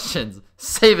our questions.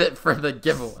 Save it for the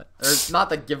giveaway. Or not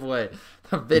the giveaway,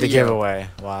 the video. The giveaway.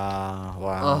 Wow.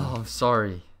 Oh, I'm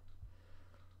sorry.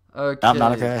 Okay. I'm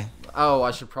not okay. Oh,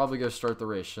 I should probably go start the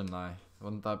race, shouldn't I?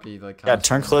 Wouldn't that be like... Yeah,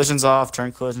 turn collisions off.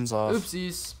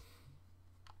 Oopsies.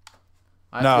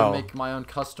 I have to make my own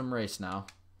custom race now.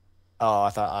 Oh, I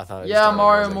thought. Yeah,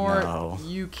 Mario Mort, no.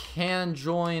 You can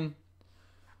join.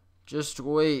 Just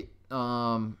wait.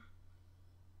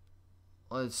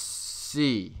 Let's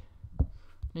see.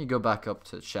 Let me go back up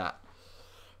to chat.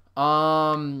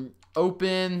 Open.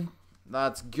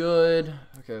 That's good.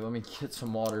 Okay, let me get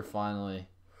some water finally.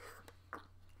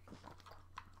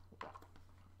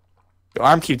 Your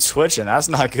arm keeps switching. That's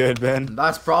not good, Ben.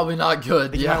 That's probably not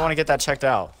good. You might want to get that checked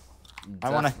out.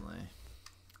 Definitely.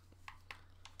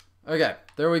 Okay,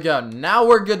 there we go. Now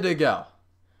we're good to go.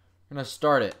 I'm gonna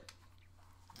start it.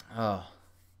 Oh.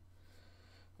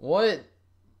 What?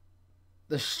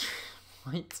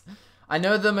 Wait. I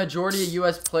know the majority of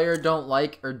U.S. players don't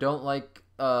like with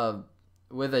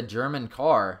a German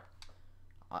car.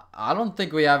 I don't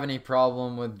think we have any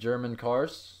problem with German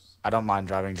cars. I don't mind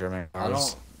driving German cars. I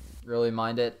don't really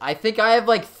mind it. I think I have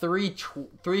like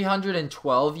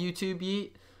 312 YouTube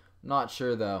Yeet. Not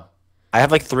sure though. I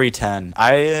have like 310.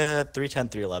 310,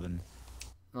 311.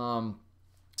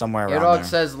 Somewhere around AirDog there.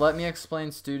 says, "Let me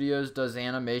explain. Studios does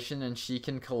animation, and she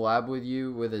can collab with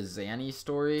you with a Zanny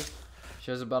story.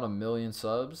 She has about 1 million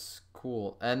subs.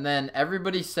 Cool." And then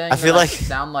everybody's saying I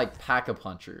sound like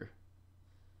Pack-a-Puncher.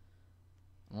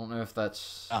 I don't know if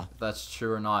that's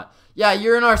true or not. Yeah,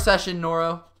 you're in our session,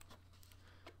 Noro.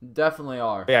 Definitely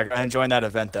are. Yeah, go ahead and join that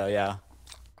event though. Yeah.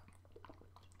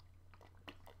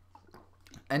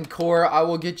 And Core, I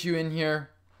will get you in here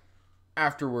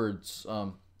afterwards.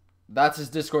 That's his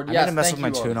Discord. I Yes, need to mess thank with my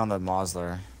you, tune Logan. on the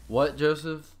Mosler. What,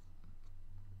 Joseph?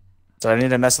 So I need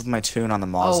to mess with my tune on the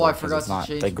Mosler. Oh, I 'cause forgot it's to not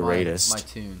change the greatest. my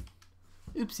tune.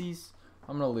 Oopsies.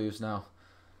 I'm going to lose now.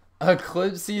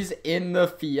 Eclipses in the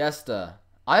Fiesta.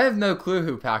 I have no clue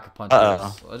who Pack-a-Puncher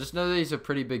is. I just know that he's a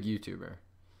pretty big YouTuber.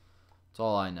 That's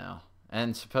all I know.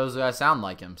 And supposedly I sound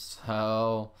like him.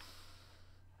 So,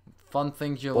 fun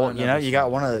things you learn. Well, you know, you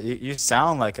got one of the, you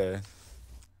sound like a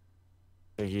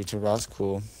YouTuber. That's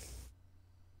cool.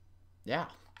 Yeah.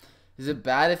 Is it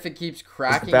bad if it keeps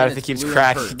cracking? It's bad if it keeps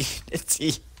cracking.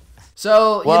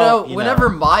 So, well, whenever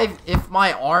if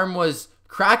my arm was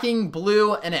cracking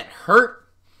blue and it hurt,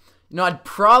 I'd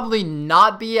probably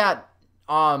not be at,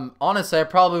 honestly, I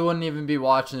probably wouldn't even be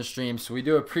watching the stream, so we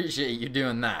do appreciate you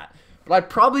doing that. But I'd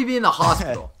probably be in the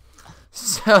hospital.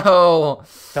 So.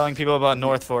 Telling people about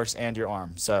North Force and your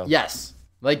arm, so. Yes.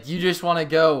 Like, you just want to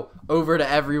go over to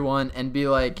everyone and be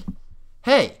like,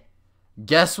 hey,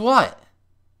 guess what?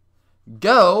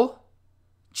 Go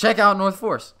check out North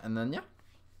Force. And then, yeah.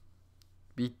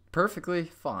 Be perfectly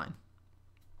fine.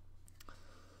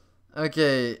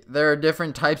 Okay, there are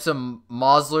different types of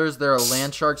Moslers. There are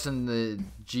land sharks in the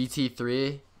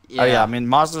GT3. Yeah. Oh, yeah, I mean,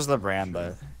 Mosler's the brand,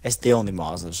 but it's the only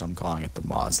Mosler, so I'm calling it the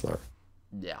Mosler.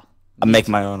 Yeah. I make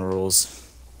my own rules.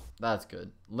 That's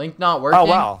good. Link not working? Oh,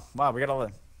 wow. Wow, we got a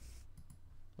link.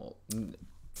 Well,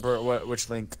 For what? Which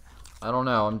link? I don't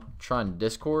know. I'm trying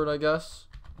Discord, I guess.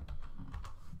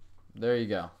 There you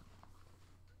go.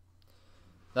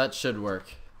 That should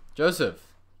work. Joseph,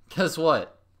 guess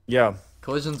what? Yeah.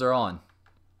 Collisions are on.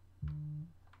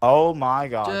 Oh my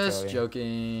god. Just Cody.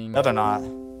 joking. No, they're not.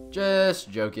 Just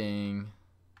joking.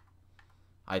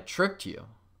 I tricked you.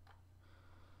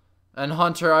 And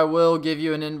Hunter, I will give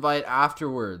you an invite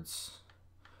afterwards.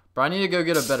 But I need to go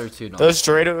get a better tune on. Those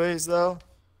straightaways, though,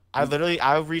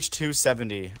 I reached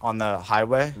 270 on the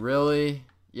highway. Really?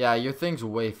 Yeah, your thing's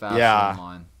way faster Yeah. than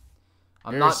mine.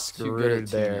 I'm You're not too good at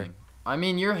screwed there. tuning. I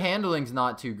mean, your handling's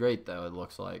not too great, though, it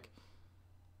looks like.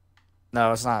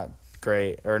 No, it's not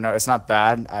great. Or no, it's not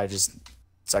bad. I just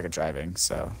suck at driving,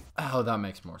 so. Oh, that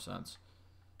makes more sense.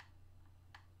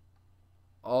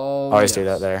 Oh, Always yes. do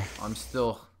that there.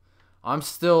 I'm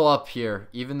still up here,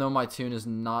 even though my tune is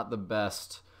not the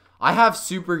best. I have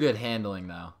super good handling,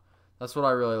 though. That's what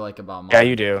I really like about mine. Yeah,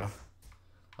 you do.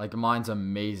 Like, mine's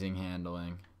amazing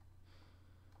handling.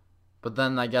 But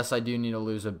then I guess I do need to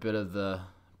lose a bit of the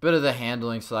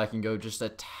handling so I can go just a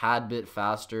tad bit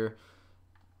faster.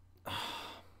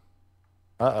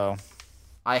 Uh-oh.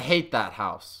 I hate that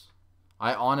house.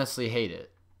 I honestly hate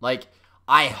it. Like,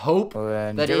 I hope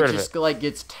that it just like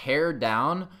gets teared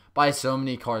down by so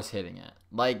many cars hitting it.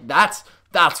 Like, that's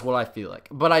what I feel like.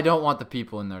 But I don't want the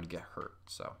people in there to get hurt.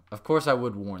 So, of course, I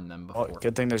would warn them before. Well,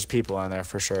 good thing there's people in there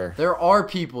for sure. There are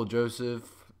people, Joseph.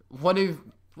 What do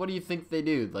you think they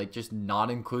do? Like, just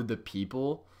not include the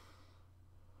people?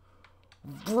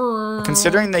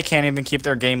 Considering they can't even keep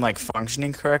their game like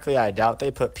functioning correctly, I doubt they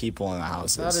put people in the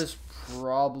houses. That is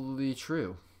probably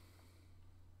true.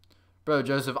 Bro,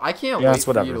 Joseph, I can't wait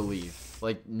for you to leave.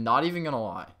 Like, not even gonna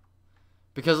lie.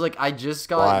 Because, like, I just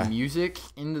got music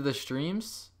into the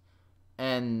streams,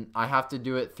 and I have to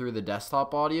do it through the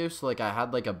desktop audio, so, like, I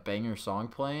had, like, a banger song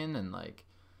playing, and, like,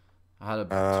 I had a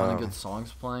ton of good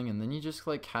songs playing, and then you just,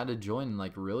 like, had to join and,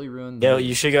 like, really ruin the... Yo,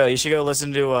 you should go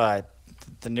listen to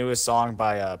the newest song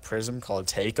by Prism called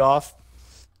Takeoff.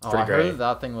 Oh, I heard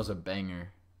that thing was a banger.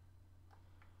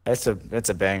 It's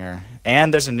a banger.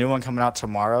 And there's a new one coming out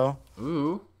tomorrow.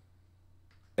 Ooh.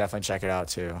 Definitely check it out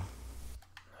too.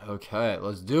 Okay,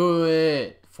 let's do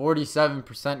it.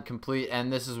 47% complete,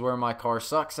 and this is where my car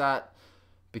sucks at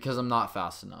because I'm not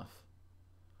fast enough.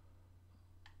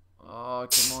 Oh,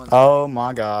 come on. Oh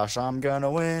my gosh, I'm gonna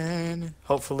win.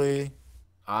 Hopefully.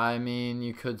 I mean,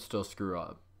 you could still screw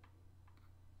up.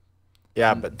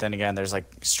 Yeah, but then again, there's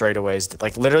like straightaways.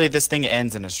 Like literally, this thing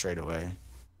ends in a straightaway.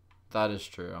 That is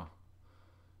true.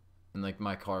 And like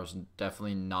my car's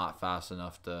definitely not fast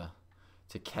enough to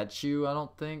catch you, I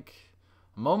don't think.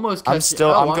 I'm almost catching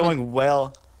I'm going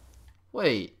well.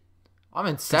 Wait. I'm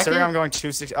in second? Considering I'm going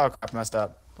 260. Oh, crap, messed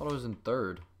up. I thought I was in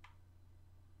third.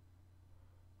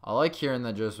 I like hearing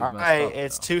that Joseph messed up. Alright,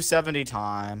 it's 270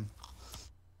 time.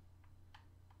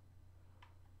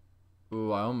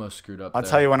 Ooh, I almost screwed up I'll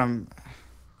there. tell you when I'm...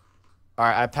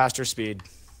 Alright, I passed your speed.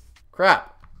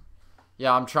 Crap.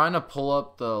 Yeah, I'm trying to pull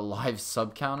up the live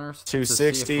sub counters.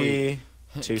 260,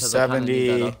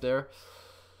 270. Up there.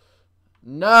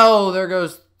 No, there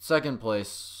goes second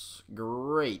place.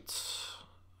 Great.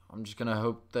 I'm just going to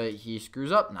hope that he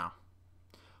screws up now.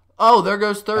 Oh, there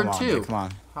goes Come third on, too. dude, come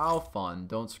on. How fun.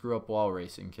 Don't screw up wall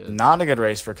racing, kids. Not a good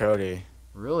race for Cody.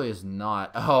 Really is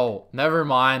not. Oh, never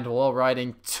mind. Wall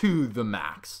riding to the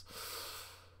max.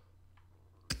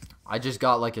 I just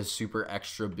got like a super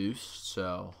extra boost,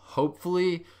 so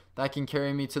hopefully that can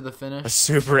carry me to the finish. A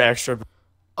super extra.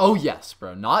 Oh, yes,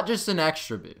 bro. Not just an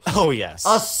extra boost. Oh, yes.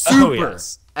 A super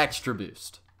yes. extra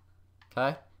boost.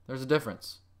 Okay? There's a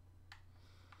difference.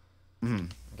 Mm-hmm.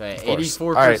 Okay, 84%.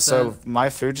 All right, so my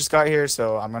food just got here,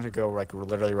 so I'm going to go like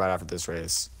literally right after this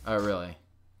race. Oh, really?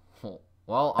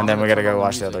 Well, and then we got to go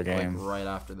watch the music, other game. like, right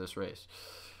after this race.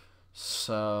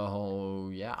 So,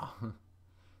 yeah.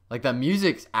 Like, the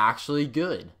music's actually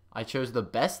good. I chose the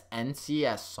best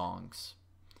NCS songs.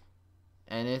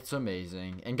 And it's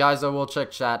amazing. And, guys, I will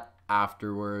check chat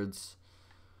afterwards.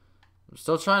 I'm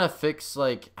still trying to fix,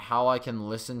 like, how I can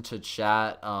listen to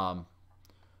chat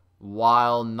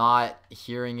while not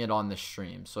hearing it on the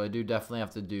stream. So, I do definitely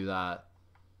have to do that.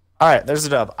 All right, there's the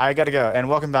dub. I got to go. And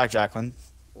welcome back, Jacqueline.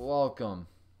 Welcome.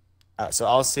 So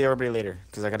I'll see everybody later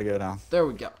because I got to go now. There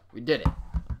we go. We did it.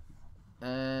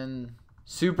 And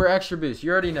super extra boost.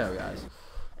 You already know, guys.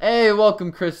 Hey,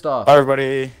 welcome, Christoph. Bye,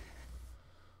 everybody.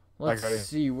 Let's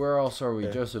see. Where else are we?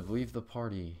 Yeah. Joseph, leave the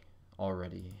party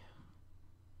already.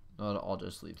 No, I'll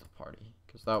just leave the party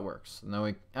because that works. And then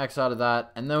we X out of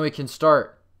that. And then we can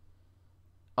start.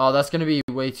 Oh, that's going to be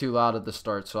way too loud at the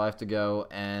start. So I have to go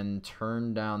and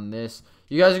turn down this.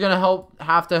 You guys are going to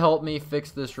have to help me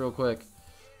fix this real quick.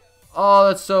 Oh,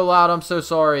 that's so loud. I'm so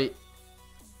sorry.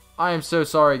 I am so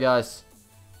sorry, guys.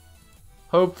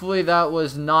 Hopefully that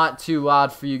was not too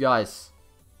loud for you guys.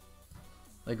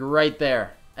 Like right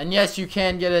there. And yes, you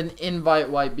can get an invite,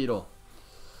 White Beetle.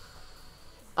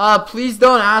 Please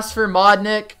don't ask for mod,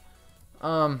 Nick.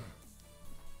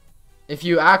 If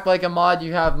you act like a mod,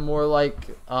 you have more like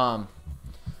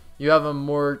you have a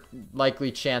more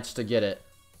likely chance to get it.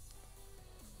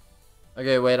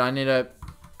 Okay, wait, I need to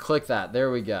click that. There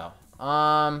we go.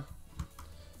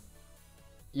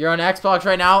 You're on Xbox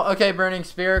right now? Okay, Burning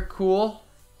Spear, cool.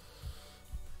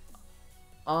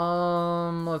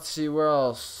 Let's see, where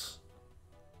else?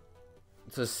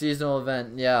 It's a seasonal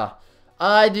event, yeah.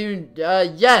 I do,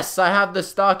 yes, I have the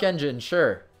stock engine,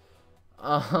 sure.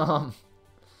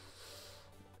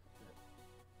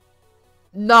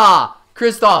 Nah,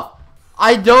 Christoph,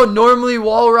 I don't normally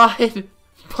wall ride,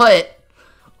 but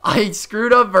I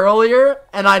screwed up earlier,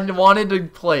 and I wanted to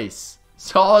place.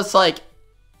 So I was like,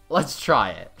 let's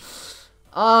try it.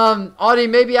 Audie,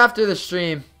 maybe after the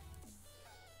stream.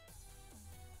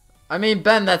 I mean,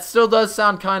 Ben, that still does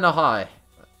sound kind of high.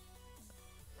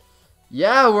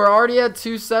 Yeah, we're already at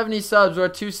 270 subs. We're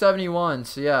at 271,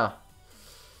 so yeah.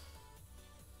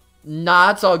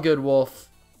 Nah, it's all good, Wolf.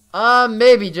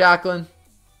 Maybe, Jacqueline.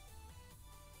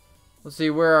 Let's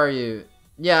see, where are you?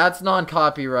 Yeah, that's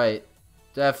non-copyright.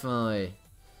 Definitely.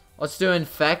 Let's do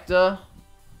Infecta.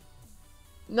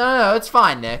 No, it's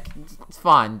fine, Nick. It's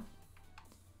fine.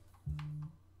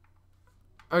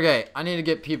 Okay, I need to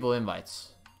get people invites.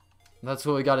 That's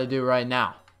what we got to do right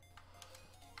now.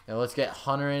 Okay, let's get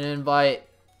Hunter an invite.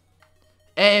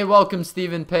 Hey, welcome,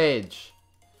 Stephen Page.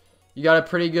 You got a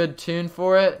pretty good tune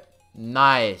for it?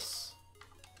 Nice.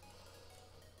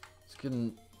 Let's get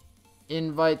an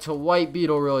invite to White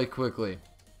Beetle really quickly.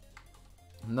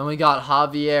 And then we got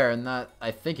Javier, and that,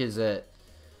 I think, is it.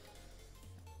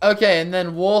 Okay, and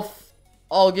then Wolf,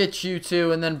 I'll get you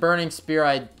too. And then Burning Spear,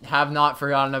 I have not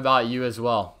forgotten about you as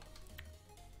well.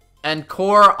 And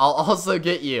Core, I'll also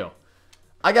get you.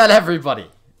 I got everybody.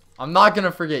 I'm not going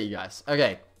to forget you guys.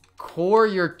 Okay, Core,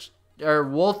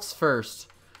 Wolf's first.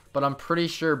 But I'm pretty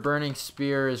sure Burning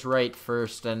Spear is right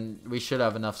first, and we should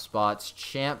have enough spots.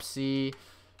 Champ C,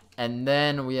 and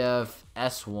then we have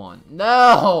S1.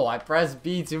 No! I pressed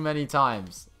B too many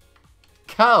times.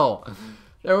 Go!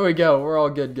 There we go. We're all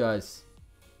good, guys.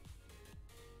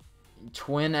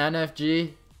 Twin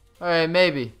NFG? Alright,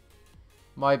 maybe.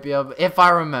 Might be able, if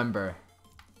I remember.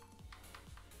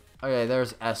 Okay,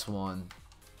 there's S1.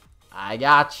 I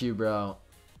got you, bro.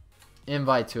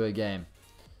 Invite to a game.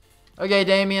 Okay,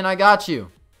 Damien, I got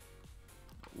you.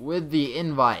 With the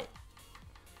invite.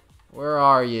 Where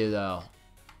are you, though?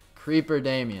 Creeper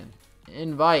Damien.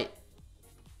 Invite.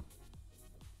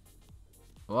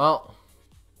 Well,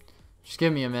 just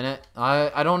give me a minute.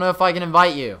 I don't know if I can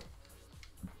invite you.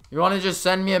 You want to just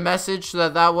send me a message so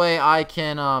that way I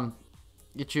can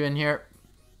get you in here?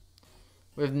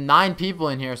 We have 9 people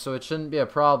in here, so it shouldn't be a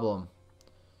problem.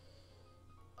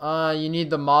 You need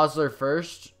the Mosler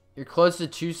first. You're close to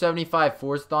 275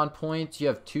 Forzathon points. You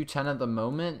have 210 at the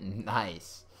moment.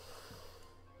 Nice.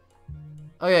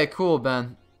 Okay, cool,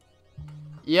 Ben.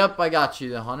 Yep, I got you,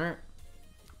 the Hunter.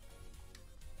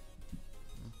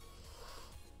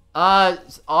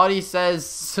 Audie says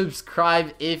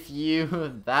subscribe if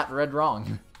you that read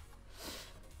wrong.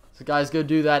 So guys, go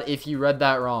do that if you read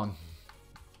that wrong.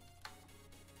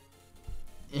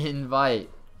 Invite.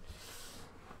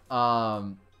 But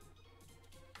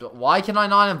why can I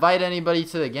not invite anybody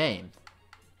to the game?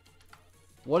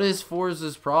 What is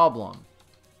Forza's problem?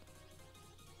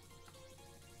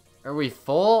 Are we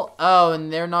full? Oh,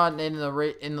 and they're not in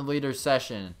the leader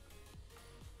session.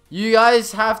 You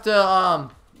guys have to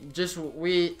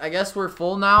I guess we're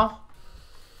full now.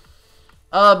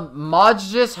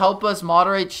 Mods just help us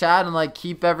moderate chat and like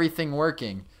keep everything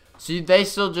working. So they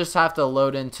still just have to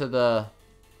load into the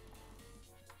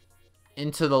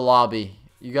lobby.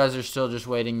 You guys are still just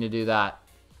waiting to do that.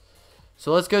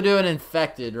 So let's go do an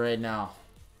infected right now.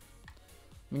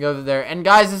 Let me go over there. And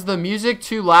guys, is the music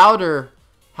too loud or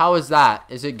how is that?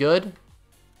 Is it good?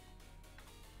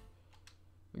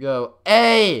 We go.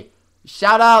 Hey!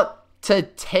 Shout out to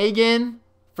Tegan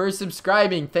for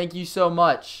subscribing. Thank you so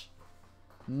much.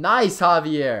 Nice,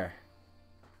 Javier.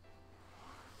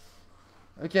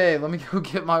 Okay, let me go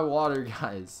get my water,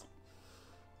 guys.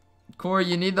 Corey,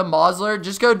 you need the Mosler?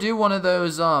 Just go do one of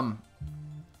those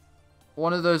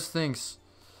things.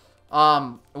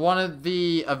 One of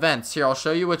the events. Here, I'll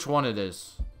show you which one it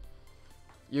is.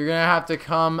 You're gonna have to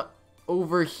come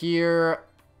over here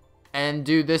and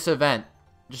do this event.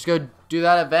 Just go do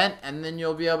that event and then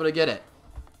you'll be able to get it.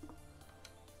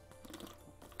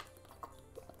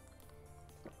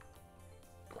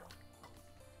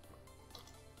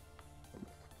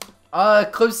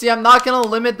 Clipsy, I'm not gonna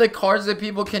limit the cards that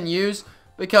people can use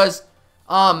because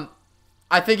I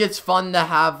think it's fun to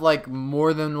have like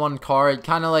more than one card. It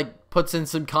kind of like puts in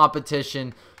some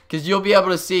competition because you'll be able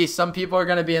to see some people are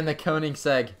gonna be in the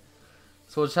Koenigsegg.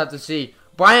 So we'll just have to see.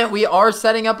 Bryant, we are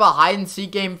setting up a hide and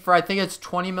seek game for I think it's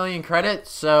 20 million credits.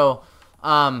 So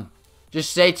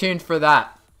just stay tuned for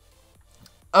that.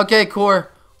 Okay,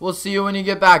 Core. We'll see you when you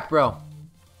get back, bro.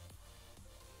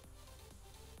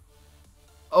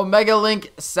 Omega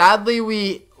Link, sadly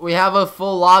we have a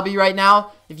full lobby right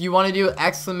now. If you want to do !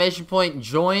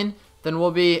 join, then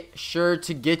we'll be sure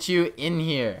to get you in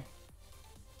here.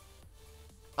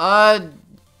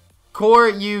 Core,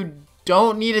 you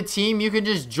don't need a team, you can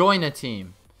just join a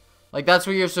team. Like that's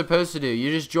what you're supposed to do. You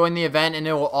just join the event and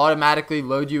it will automatically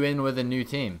load you in with a new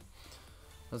team.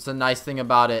 That's the nice thing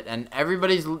about it. And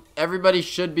everybody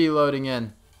should be loading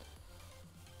in.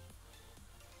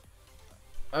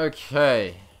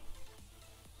 Okay.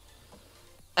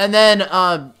 And then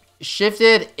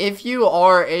Shifted, if you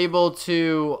are able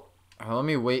to let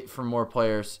me wait for more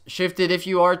players. Shifted, if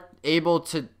you are able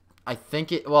to I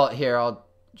think it well here, I'll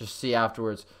just see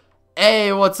afterwards.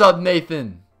 Hey, what's up,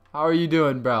 Nathan? How are you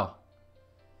doing, bro?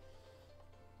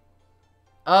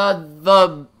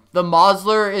 The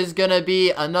Mosler is gonna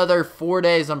be another 4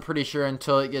 days, I'm pretty sure,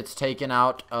 until it gets taken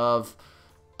out of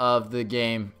the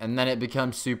game, and then it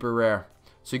becomes super rare.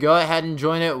 So go ahead and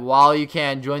join it while you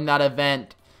can. Join that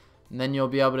event, and then you'll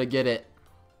be able to get it.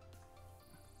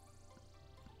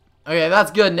 Okay,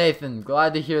 that's good, Nathan.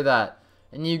 Glad to hear that.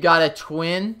 And you got a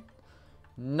twin.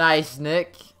 Nice,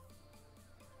 Nick.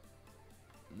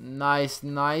 Nice,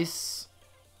 nice.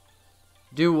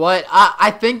 Do what? I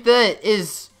think that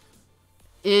is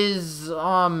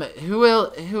who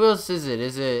else is it?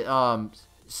 Is it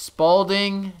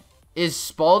Spalding? Is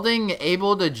Spalding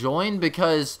able to join?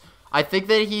 Because I think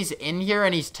that he's in here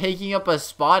and he's taking up a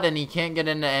spot and he can't get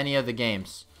into any of the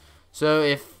games. So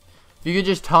if you could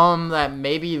just tell him that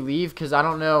maybe leave, because I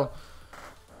don't know.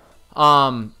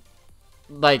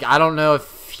 Like I don't know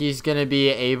if he's gonna be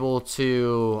able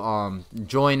to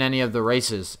join any of the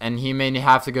races, and he may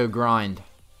have to go grind.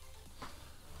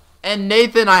 And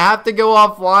Nathan, I have to go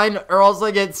offline or else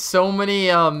I get so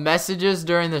many messages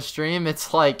during the stream.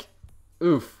 It's like,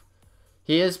 oof.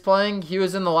 He is playing. He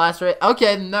was in the last race.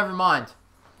 Okay, never mind.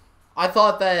 I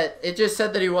thought that it just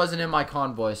said that he wasn't in my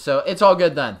convoy, so it's all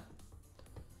good then.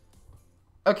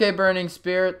 Okay, Burning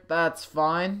Spirit, that's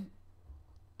fine.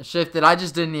 Shifted. I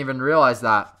just didn't even realize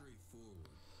that.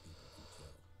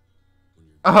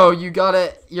 Oh, you got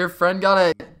it. Your friend got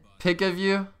a pic of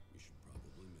you?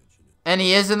 And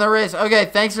he is in the race. Okay,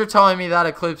 thanks for telling me that,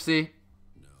 Eclipsey.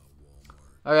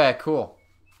 Okay, cool.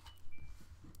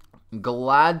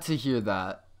 Glad to hear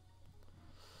that.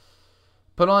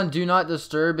 Put on Do Not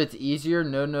Disturb. It's easier.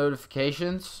 No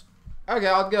notifications. Okay,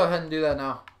 I'll go ahead and do that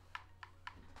now.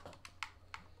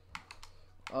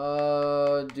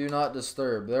 Do Not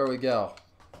Disturb. There we go.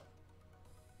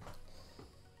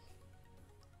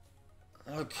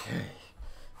 Okay.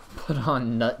 Put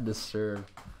on Nut Disturb.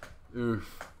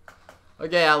 Oof.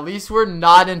 Okay, at least we're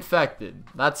not infected.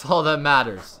 That's all that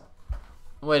matters.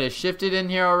 Wait, is Shifted in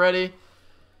here already?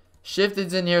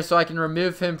 Shifted's in here, so I can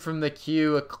remove him from the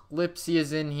queue. Eclipsy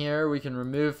is in here. We can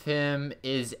remove him.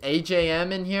 Is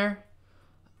AJM in here?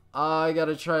 I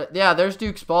gotta try. Yeah, there's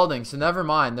Duke Spalding, so never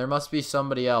mind. There must be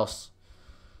somebody else.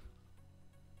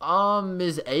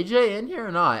 Is AJ in here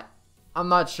or not? I'm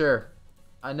not sure.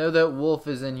 I know that Wolf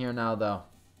is in here now, though.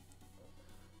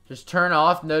 Just turn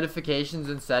off notifications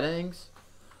and settings.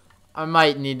 I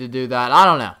might need to do that. I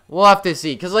don't know. We'll have to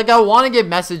see. Because, like, I want to get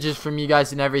messages from you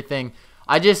guys and everything.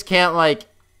 I just can't, like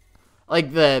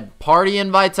the party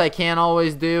invites I can't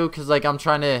always do. Because, like, I'm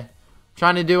trying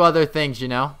to do other things, you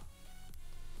know?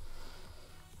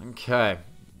 Okay.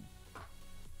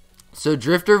 So,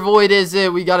 Drifter Void is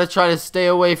it. We got to try to stay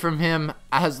away from him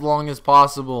as long as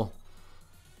possible.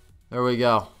 There we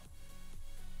go.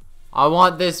 I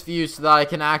want this view so that I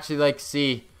can actually, like,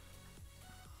 see.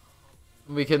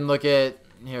 We can look at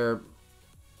here.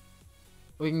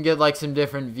 We can get, like, some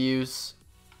different views.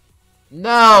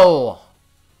 No!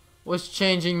 What's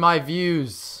changing my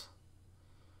views?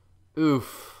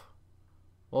 Oof.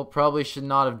 Well, probably should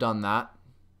not have done that.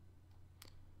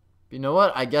 But you know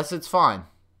what? I guess it's fine.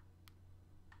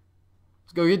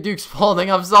 Let's go get Duke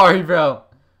Spalding. I'm sorry, bro.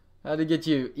 Had to get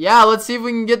you. Yeah, let's see if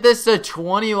we can get this to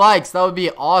 20 likes. That would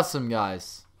be awesome,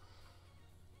 guys.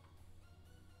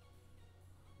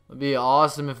 It would be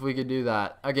awesome if we could do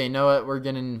that. Okay, you know what? We're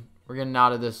getting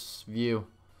out of this view.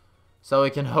 So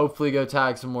we can hopefully go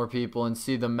tag some more people and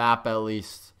see the map at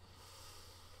least.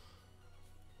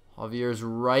 Javier's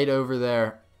right over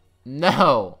there.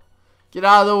 No! Get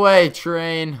out of the way,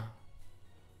 train. Did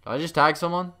I just tag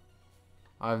someone?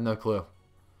 I have no clue.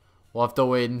 We'll have to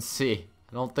wait and see.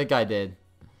 I don't think I did.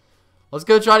 Let's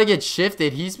go try to get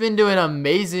Shifted. He's been doing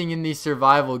amazing in these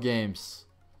survival games.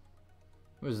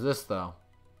 Who's this, though?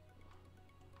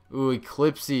 Ooh,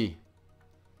 Eclipsy.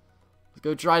 Let's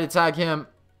go try to tag him.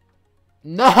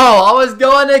 No! I was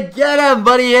going to get him,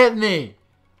 but he hit me.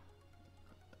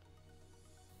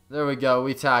 There we go.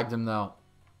 We tagged him, though.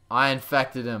 I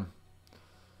infected him.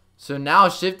 So now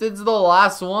Shifted's the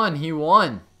last one. He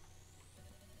won.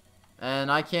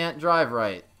 And I can't drive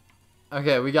right.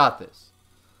 Okay, we got this.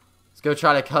 Let's go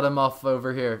try to cut him off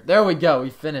over here. There we go. We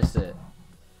finished it.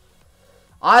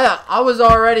 I was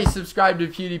already subscribed to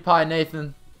PewDiePie,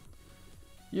 Nathan.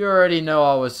 You already know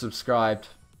I was subscribed.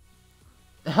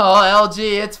 Oh, LG,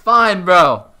 it's fine,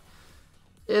 bro.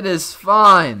 It is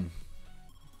fine.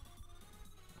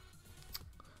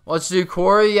 Let's do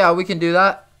Corey. Yeah, we can do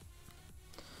that.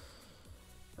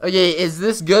 Okay, is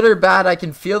this good or bad? I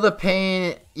can feel the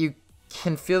pain. You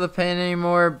can feel the pain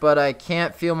anymore, but I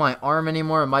can't feel my arm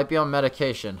anymore. It might be on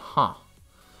medication. Huh.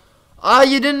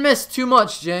 You didn't miss too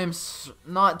much, James.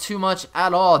 Not too much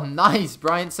at all. Nice.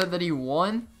 Brian said that he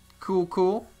won. Cool,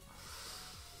 cool.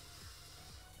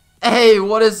 Hey,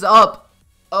 what is up?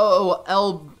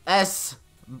 OLSB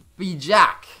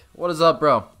Jack. What is up,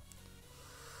 bro?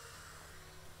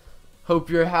 Hope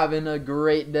you're having a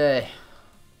great day.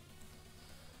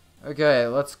 Okay,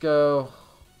 let's go.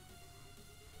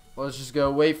 Let's just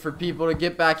go wait for people to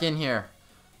get back in here.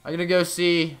 I'm gonna go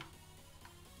see.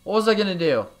 What was I gonna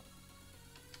do?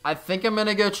 I think I'm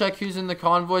gonna go check who's in the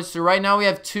convoys. So right now we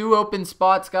have 2 open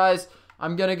spots, guys.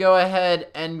 I'm gonna go ahead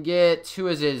and get, who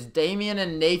is it? Damien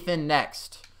and Nathan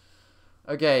next.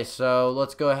 Okay, so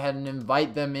let's go ahead and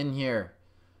invite them in here.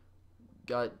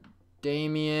 Got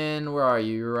Damien, where are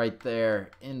you? You're right there.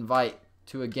 Invite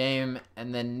to a game,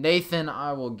 and then Nathan,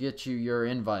 I will get you your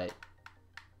invite.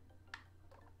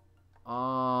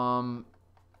 Does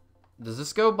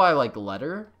this go by like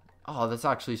letter? Oh, that's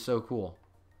actually so cool.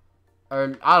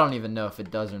 Or I don't even know if it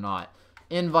does or not.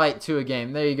 Invite to a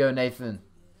game. There you go, Nathan.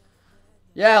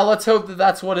 Yeah, let's hope that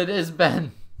that's what it is,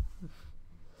 Ben.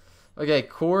 Okay,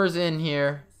 Core's in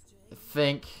here, I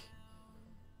think.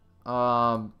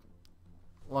 Let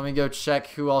me go check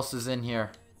who else is in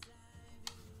here.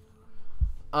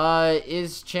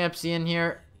 Is Champsy in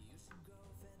here?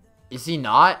 Is he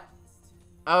not?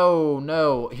 Oh,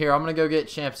 no. Here, I'm gonna go get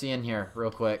Champsy in here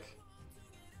real quick.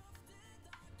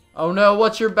 Oh, no.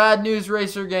 What's your bad news,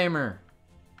 Racer Gamer?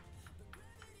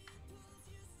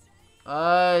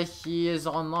 He is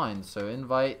online, so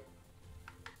invite.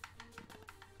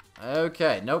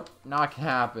 Okay, nope, not gonna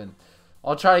happen.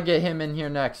 I'll try to get him in here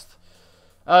next.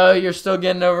 Oh, you're still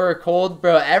getting over a cold?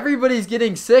 Bro, everybody's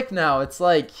getting sick now. It's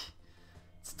like,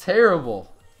 it's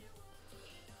terrible.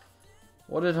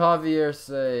 What did Javier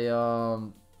say?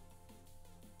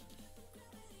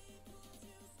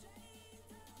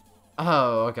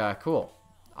 Oh, okay, cool.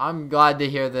 I'm glad to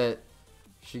hear that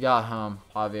she got home,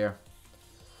 Javier.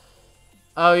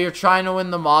 Oh, you're trying to win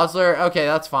the Mosler? Okay,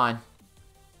 that's fine.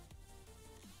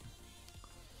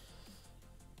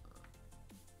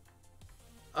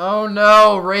 Oh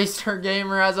no, Racer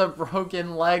Gamer has a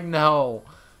broken leg now.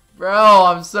 Bro,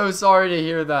 I'm so sorry to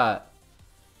hear that.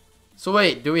 So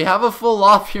wait, do we have a full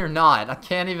lobby or not? I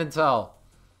can't even tell.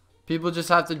 People just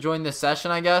have to join the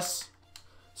session, I guess.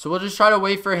 So we'll just try to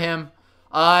wait for him.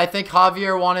 I think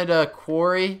Javier wanted a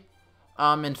quarry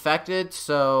infected,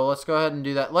 so let's go ahead and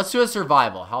do that. Let's do a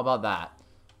survival. How about that?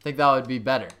 I think that would be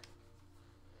better.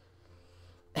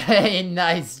 Hey,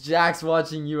 nice. Jack's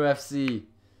watching UFC.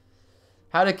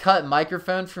 How to cut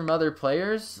microphones from other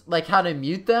players? Like how to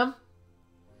mute them?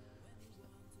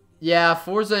 Yeah,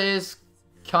 Forza is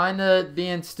kind of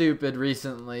being stupid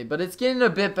recently, but it's getting a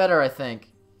bit better, I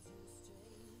think.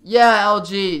 Yeah,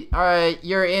 LG. Alright,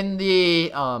 you're in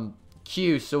the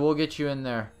queue, so we'll get you in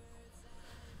there.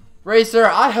 Racer,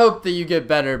 I hope that you get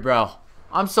better, bro.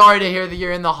 I'm sorry to hear that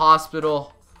you're in the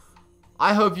hospital.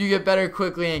 I hope you get better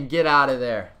quickly and get out of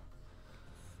there.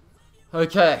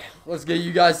 Okay, let's get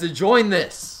you guys to join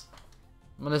this.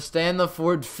 I'm gonna stay in the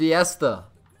Ford Fiesta.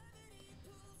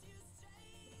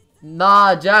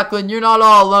 Nah, Jacqueline, you're not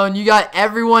all alone. You got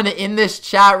everyone in this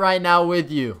chat right now with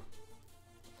you.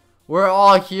 We're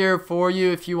all here for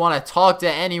you. If you want to talk to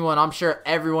anyone, I'm sure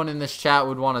everyone in this chat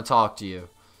would want to talk to you.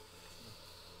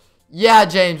 Yeah,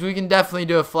 James, we can definitely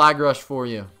do a flag rush for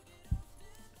you.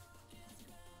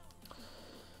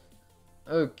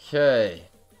 Okay.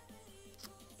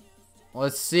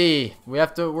 Let's see.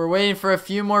 We're waiting for a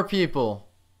few more people.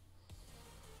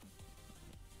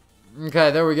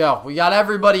 Okay, there we go. We got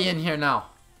everybody in here now.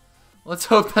 Let's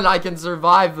hope that I can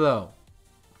survive, though.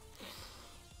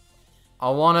 I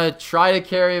want to try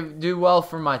to do well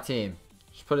for my team.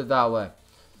 Just put it that way.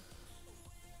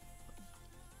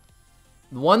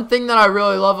 One thing that I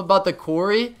really love about the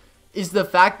quarry is the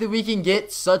fact that we can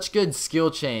get such good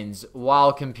skill chains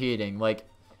while competing. Like,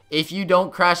 if you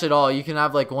don't crash at all, you can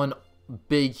have like one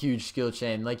big, huge skill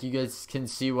chain. Like, you guys can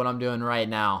see what I'm doing right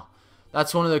now.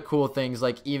 That's one of the cool things.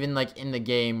 Like, even like in the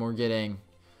game, we're getting,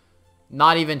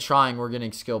 not even trying, we're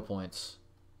getting skill points.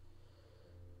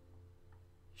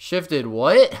 Shifted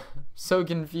what? So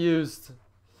confused.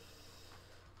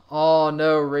 Oh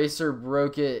no, Racer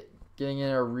broke it getting in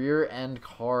a rear end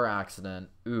car accident.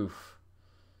 Oof.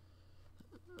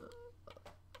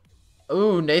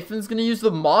 Ooh, Nathan's gonna use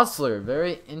the Mosler.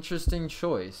 Very interesting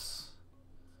choice.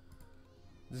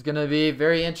 It's gonna be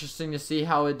very interesting to see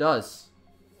how it does.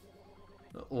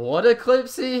 What,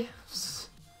 Eclipsey?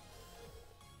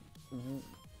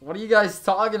 What are you guys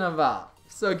talking about? I'm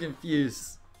so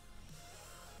confused.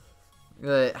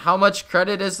 How much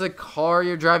credit is the car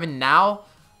you're driving now?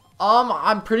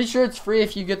 I'm pretty sure it's free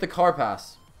if you get the car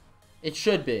pass. It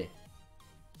should be.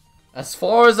 As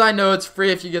far as I know, it's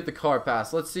free if you get the car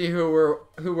pass. Let's see who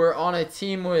we're on a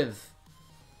team with.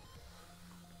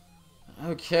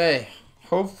 Okay.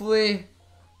 Hopefully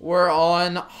we're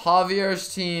on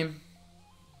Javier's team.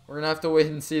 We're gonna have to wait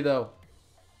and see though.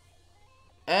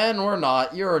 And we're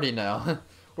not. You already know.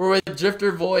 We're with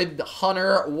Drifter Void,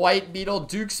 Hunter, White Beetle,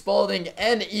 Duke Spalding,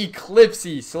 and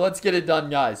Eclipsey. So let's get it done,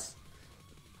 guys.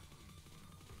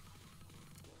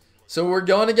 So we're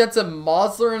going against a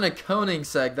Mosler and a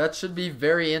Koenigsegg. That should be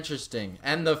very interesting.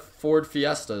 And the Ford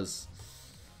Fiestas.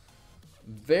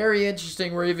 Very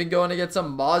interesting. We're even going against a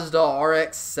Mazda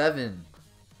RX-7.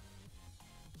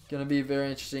 Gonna be very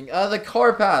interesting. The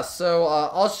car pass. So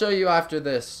I'll show you after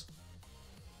this.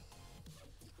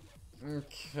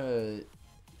 Okay.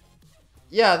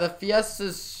 Yeah, the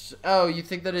Fiesta's... Oh, you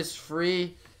think that it's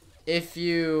free if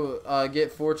you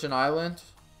get Fortune Island?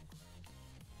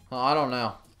 I don't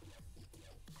know.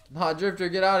 Nah, Drifter,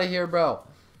 get out of here, bro.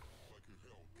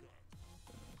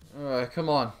 Alright, come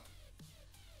on.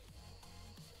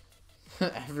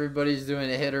 Everybody's doing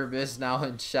a hit or miss now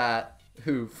in chat.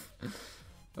 Oof.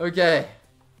 Okay.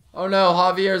 Oh no,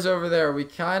 Javier's over there. We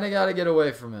kind of got to get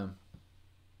away from him.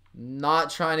 Not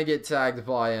trying to get tagged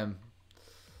by him.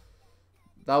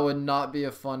 That would not be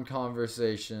a fun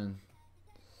conversation.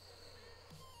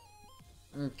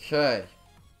 Okay.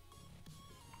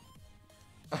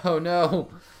 Oh no.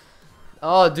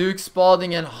 Oh, Duke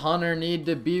Spalding and Hunter need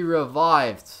to be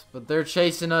revived. But they're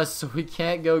chasing us, so we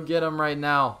can't go get them right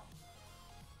now.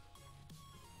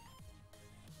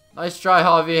 Nice try,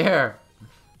 Javier.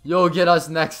 You'll get us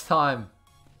next time.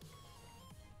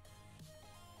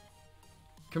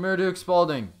 Come here, Duke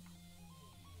Spalding.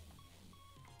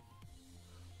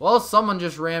 Well, someone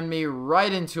just rammed me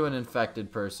right into an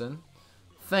infected person.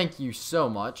 Thank you so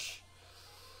much.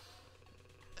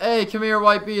 Hey, come here,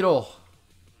 White Beetle.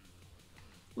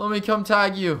 Let me come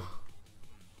tag you.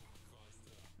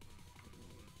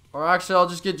 Or actually, I'll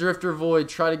just get Drifter Void.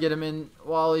 Try to get him in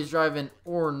while he's driving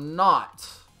or not.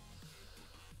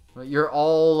 But you're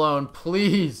all alone.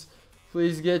 Please.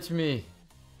 Please get to me.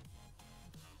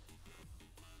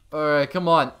 Alright, come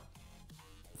on.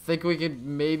 Think we could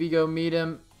maybe go meet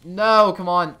him? No, come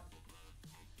on.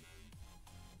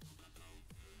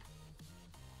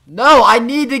 No, I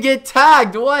need to get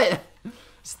tagged. What?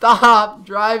 Stop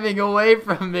driving away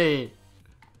from me.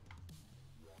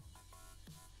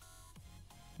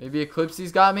 Maybe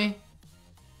Eclipsy's got me?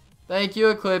 Thank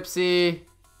you, Eclipsy.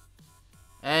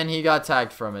 And he got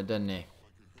tagged from it, didn't he?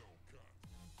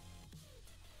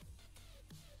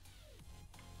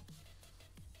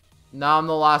 Now I'm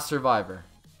the last survivor.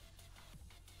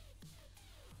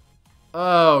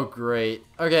 Oh, great.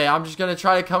 Okay, I'm just going to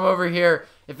try to come over here.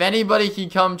 If anybody can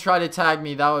come try to tag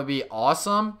me, that would be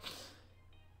awesome.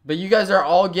 But you guys are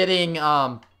all getting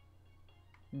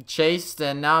chased,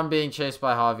 and now I'm being chased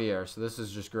by Javier. So this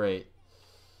is just great.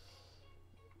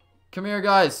 Come here,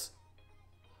 guys.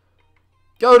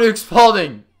 Go, Duke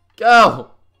Spalding.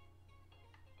 Go.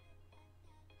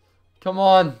 Come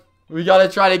on. We got to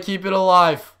try to keep it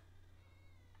alive.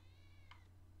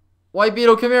 White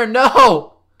Beetle, come here.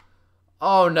 No.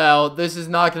 Oh, no. This is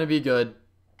not going to be good.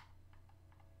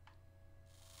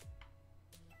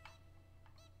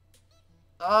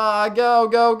 Go,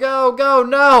 go, go, go.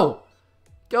 No.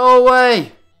 Go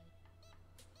away.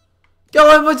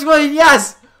 Go in between.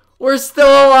 Yes. We're still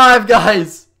alive,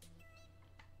 guys.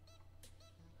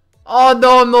 Oh,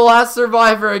 no. I'm the last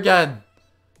survivor again.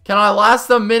 Can I last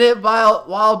a minute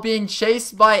while being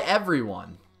chased by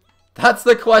everyone? That's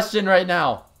the question right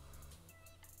now.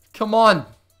 Come on.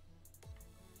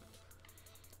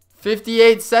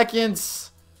 58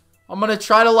 seconds. I'm going to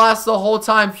try to last the whole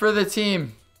time for the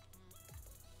team.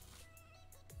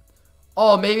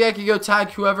 Oh, maybe I could go tag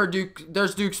whoever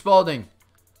there's Duke Spalding.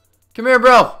 Come here,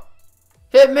 bro.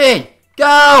 Hit me.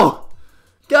 Go.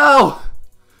 Go.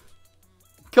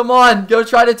 Come on. Go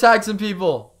try to tag some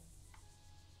people.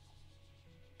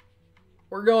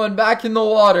 We're going back in the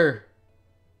water.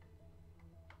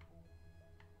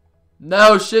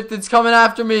 No, Shifted's coming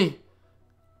after me.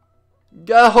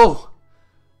 Go.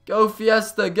 Go,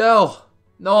 Fiesta, go.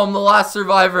 No, I'm the last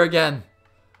survivor again.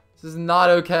 This is not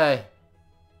okay.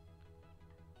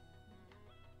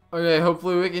 Okay,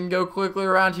 hopefully we can go quickly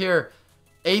around here.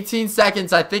 18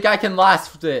 seconds. I think I can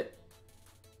last it.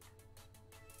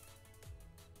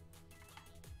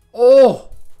 Oh.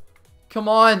 Come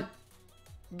on.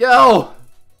 Go.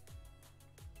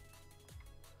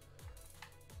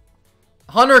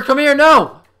 Hunter, come here.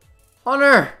 No.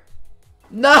 Hunter.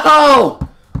 No.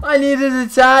 I needed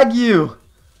to tag you.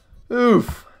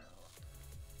 Oof.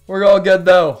 We're all good,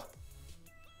 though.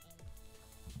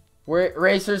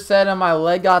 Racer said my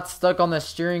leg got stuck on the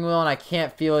steering wheel and I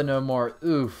can't feel it no more.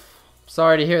 Oof.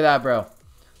 Sorry to hear that, bro.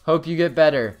 Hope you get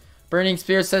better. Burning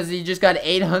Spear says he just got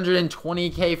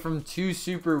 820k from 2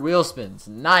 super wheel spins.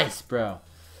 Nice, bro.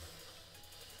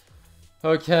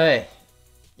 Okay.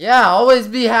 Yeah, always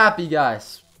be happy,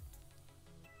 guys.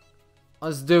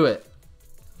 Let's do it.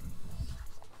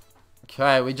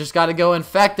 Okay, we just got to go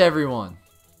infect everyone.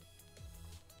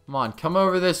 Come on, come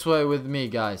over this way with me,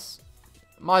 guys.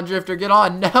 Come on, Drifter, get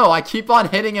on. No, I keep on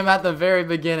hitting him at the very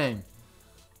beginning.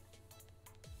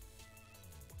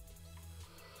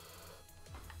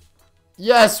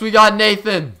 Yes, we got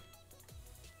Nathan.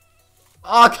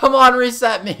 Oh, come on,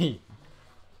 reset me.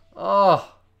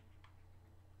 Oh.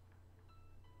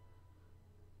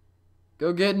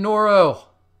 Go get Noro.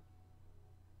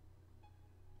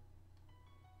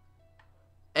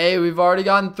 Hey, we've already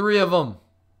gotten 3 of them.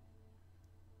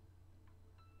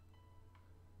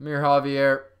 Come here,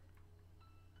 Javier.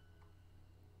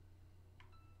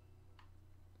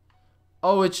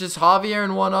 Oh, it's just Javier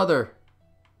and one other.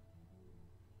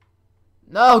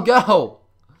 No, go.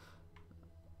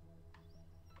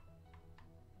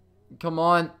 Come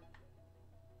on.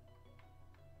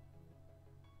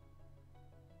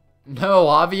 No,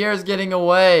 Javier's getting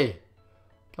away.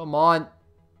 Come on.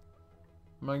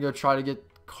 I'm going to go try to get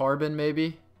Carbon,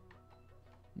 maybe.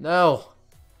 No.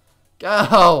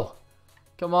 Go.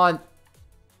 Come on.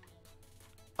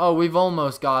 Oh, we've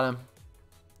almost got him.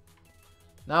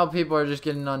 Now people are just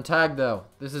getting untagged, though.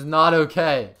 This is not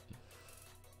okay.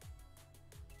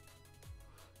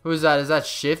 Who is that? Is that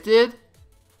Shifted?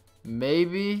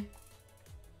 Maybe.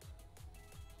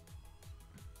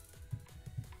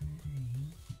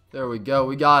 There we go.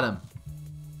 We got him.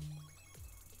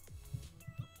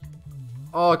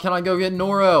 Oh, can I go get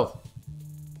Noro?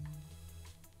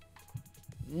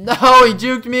 No, he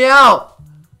juked me out.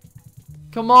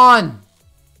 Come on.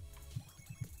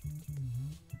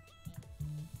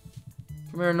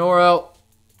 Come here, Noro.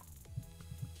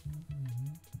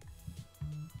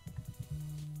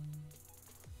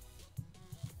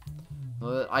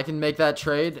 I can make that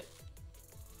trade.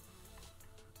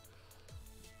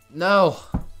 No.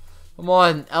 Come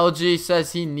on. LG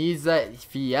says he needs that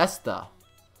Fiesta.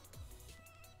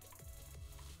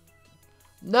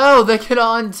 No, they can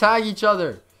untag each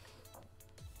other.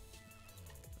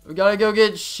 We gotta go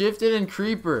get Shifted and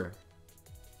Creeper.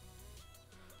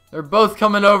 They're both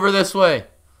coming over this way.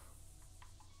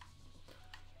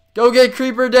 Go get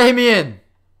Creeper Damien.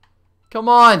 Come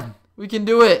on. We can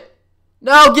do it.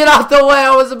 No, get out the way.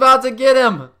 I was about to get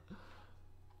him.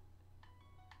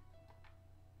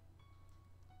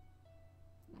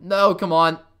 No, come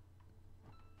on.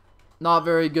 Not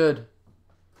very good.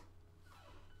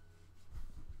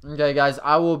 Okay, guys,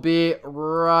 I will be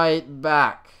right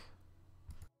back.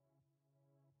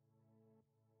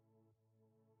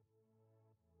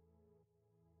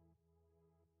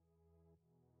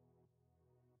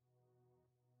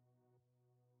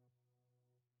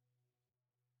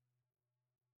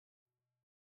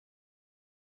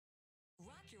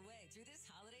 Rock your way through this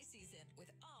holiday season with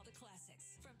all the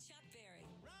classics from Chuck Berry.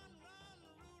 Run, run,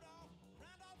 Rudolph.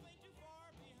 Randolph ain't too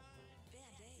far behind.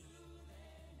 Band-Aid.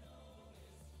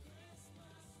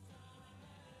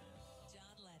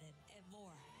 John Lennon and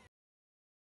more.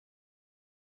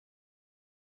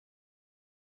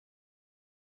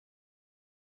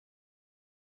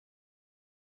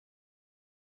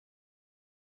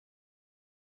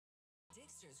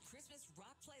 Dixter's Christmas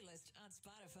rock playlist on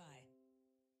Spotify.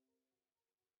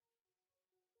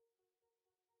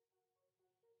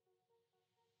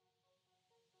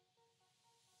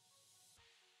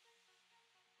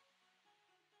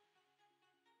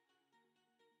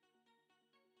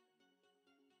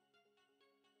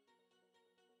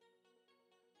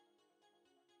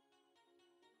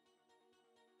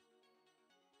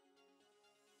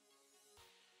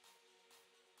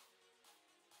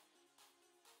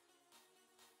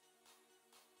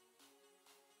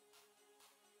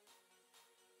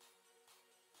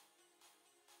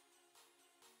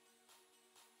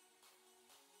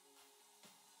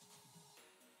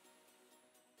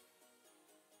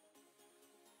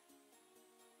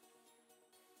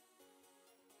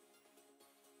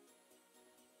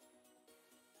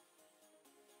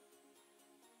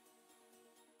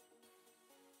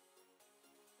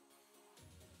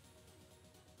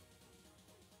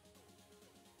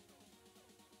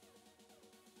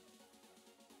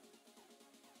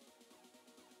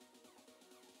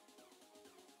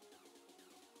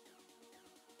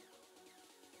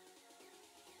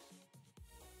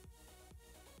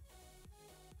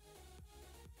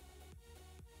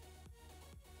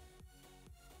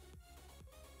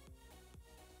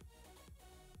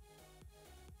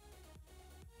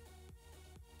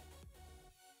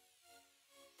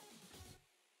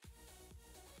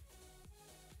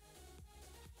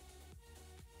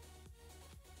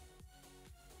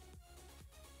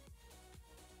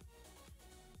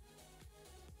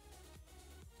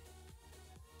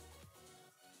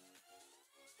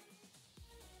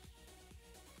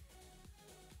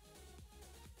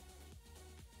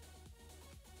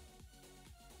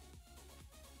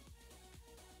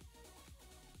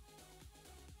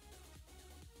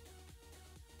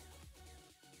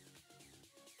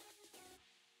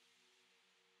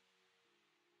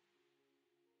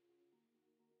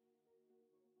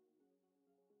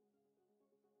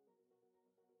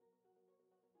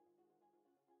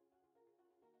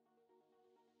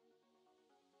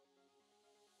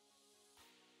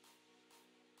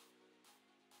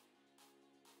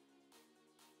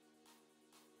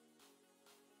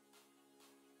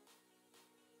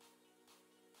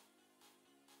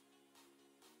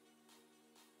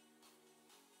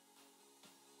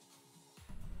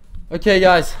 Okay,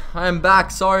 guys, I am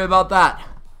back. Sorry about that.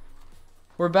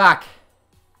 We're back.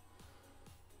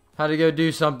 Had to go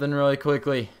do something really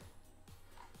quickly.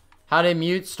 How to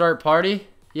mute start party?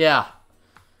 Yeah.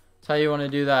 That's how you want to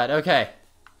do that. Okay.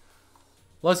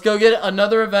 Let's go get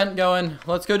another event going.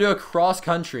 Let's go do a cross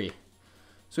country.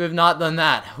 So we have not done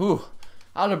that. Whew.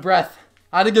 Out of breath.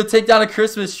 I had to go take down a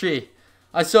Christmas tree.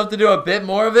 I still have to do a bit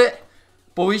more of it,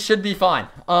 but we should be fine.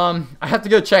 I have to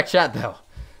go check chat though.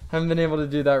 Haven't been able to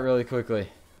do that really quickly.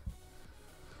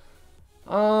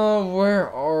 Where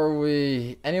are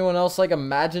we? Anyone else like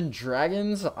Imagine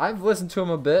Dragons? I've listened to them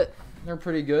a bit. They're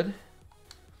pretty good.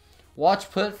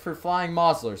 Watch put for flying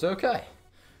Moslers. Okay.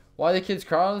 Why the kids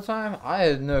cry all the time? I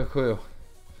had no clue.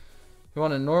 You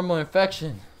want a normal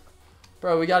infection?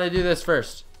 Bro, we got to do this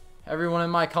first. Everyone in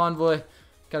my convoy.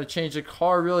 Got to change the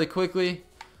car really quickly.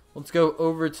 Let's go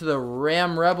over to the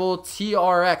Ram Rebel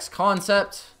TRX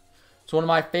concept. It's one of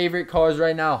my favorite cars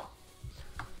right now.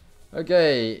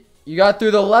 Okay. You got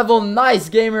through the level. Nice,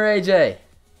 Gamer AJ.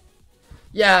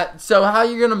 Yeah, so how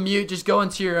you're gonna mute, just go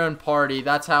into your own party.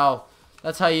 That's how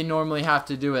you normally have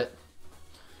to do it.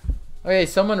 Okay,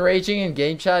 someone raging in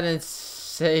game chat and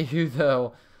say who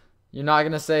though. You're not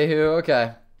gonna say who?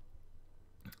 Okay.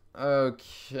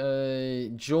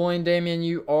 Okay. Join, Damien,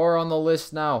 you are on the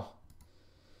list now.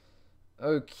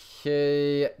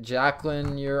 Okay,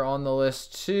 Jacqueline, you're on the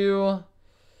list too.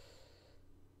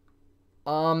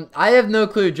 I have no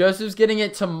clue. Joseph's getting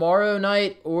it tomorrow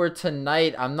night or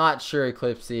tonight. I'm not sure,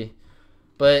 Eclipsey.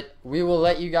 But we will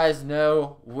let you guys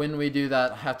know when we do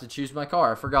that. I have to choose my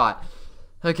car. I forgot.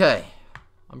 Okay.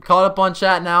 I'm caught up on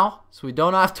chat now, so we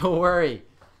don't have to worry.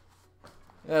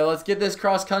 Let's get this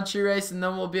cross-country race, and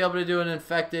then we'll be able to do an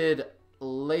infected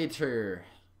later.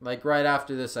 Like right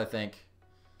after this, I think.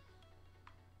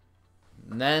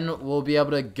 And then we'll be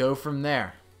able to go from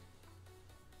there.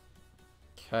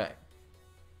 Okay.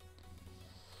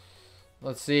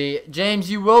 Let's see.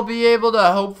 James, you will be able to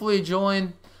hopefully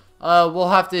join. We'll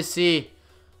have to see.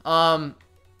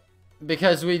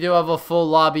 Because we do have a full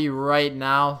lobby right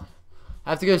now. I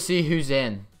have to go see who's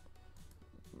in.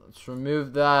 Let's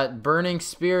remove that. Burning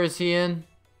Spear, is he in?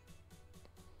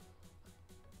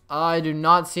 I do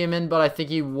not see him in, but I think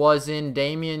he was in.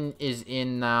 Damien is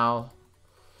in now.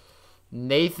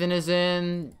 Nathan is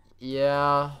in.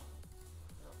 Yeah.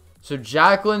 So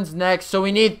Jacqueline's next. So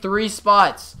we need 3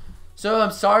 spots. So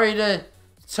I'm sorry to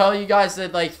tell you guys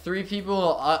that like 3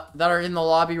 people that are in the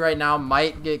lobby right now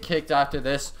might get kicked after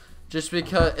this, just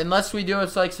because unless we do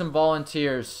it's like some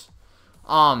volunteers,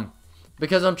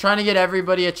 because I'm trying to get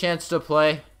everybody a chance to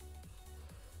play.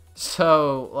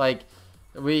 So like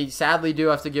we sadly do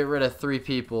have to get rid of 3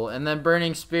 people, and then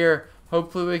Burning Spear.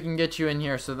 Hopefully we can get you in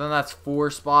here. So then that's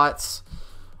 4 spots.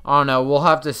 I don't know. We'll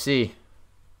have to see.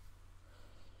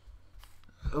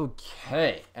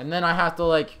 Okay, and then I have to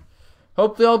like.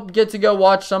 Hopefully I'll get to go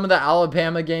watch some of the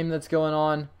Alabama game that's going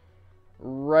on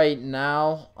right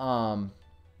now.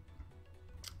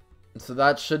 So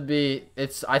that should be,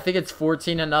 I think it's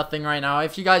 14-0 right now.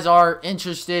 If you guys are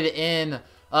interested in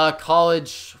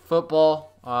college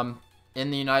football in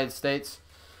the United States,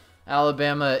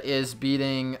 Alabama is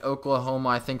beating Oklahoma,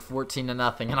 I think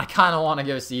 14-0, and I kind of want to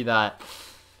go see that.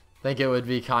 I think it would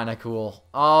be kind of cool.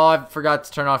 Oh, I forgot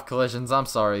to turn off collisions. I'm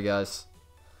sorry, guys.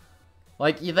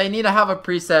 Like, they need to have a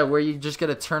preset where you just get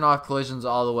to turn off collisions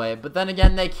all the way. But then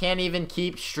again, they can't even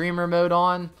keep streamer mode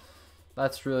on.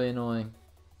 That's really annoying.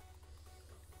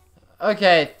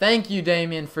 Okay, thank you,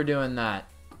 Damien, for doing that.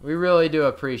 We really do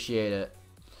appreciate it.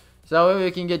 So that way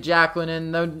we can get Jacqueline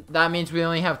in. That means we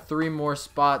only have 3 more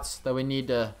spots that we need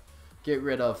to get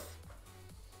rid of.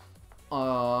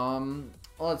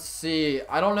 Let's see.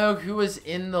 I don't know who was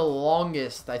in the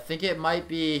longest. I think it might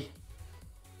be...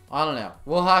 I don't know.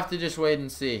 We'll have to just wait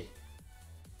and see.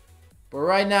 But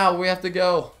right now, we have to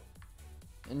go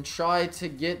and try to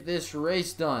get this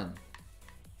race done.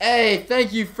 Hey,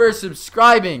 thank you for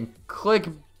subscribing,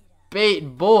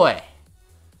 Clickbait Boy.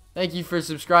 Thank you for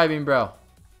subscribing, bro.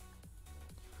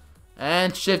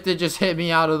 And Shifted just hit me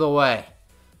out of the way.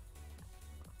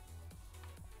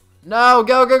 No,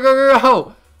 go, go, go, go,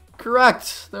 go.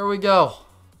 Correct. There we go.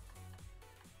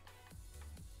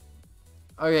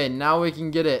 Okay, now we can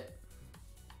get it.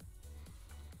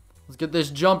 Let's get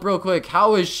this jump real quick.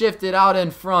 How is Shifted out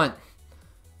in front?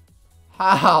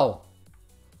 How?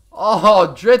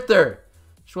 Oh, Drifter.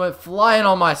 Just went flying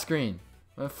on my screen.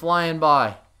 Went flying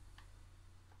by.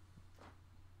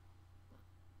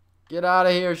 Get out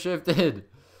of here, Shifted.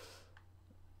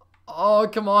 Oh,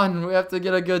 come on. We have to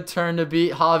get a good turn to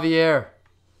beat Javier.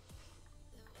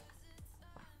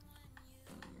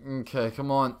 Okay,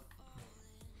 come on.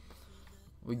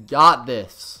 We got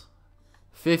this.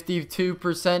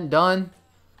 52% done.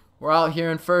 We're out here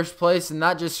in first place, and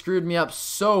that just screwed me up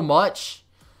so much.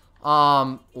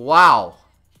 Wow.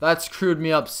 That screwed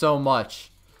me up so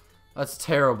much. That's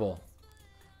terrible.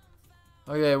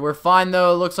 Okay, we're fine,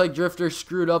 though. It looks like Drifter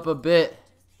screwed up a bit.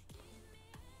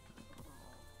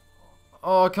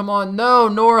 Oh, come on. No,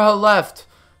 Nora left.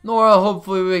 Nora,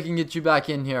 hopefully we can get you back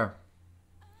in here.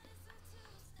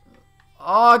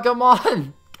 Oh, come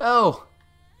on. Go.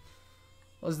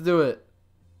 Let's do it.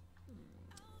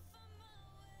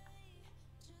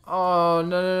 Oh, no,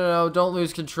 no, no, no. Don't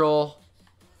lose control.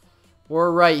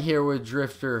 We're right here with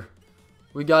Drifter.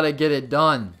 We got to get it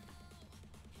done.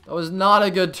 That was not a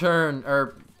good turn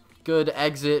or good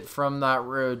exit from that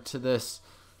road to this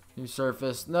new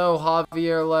surface. No,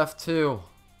 Javier left too.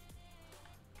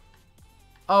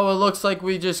 Oh, it looks like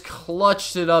we just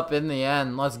clutched it up in the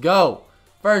end. Let's go.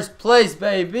 First place,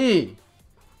 baby.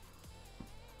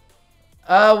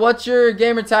 What's your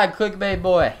gamer tag, Clickbait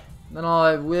Boy? Then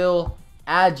I will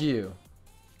add you.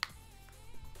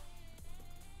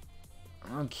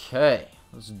 Okay,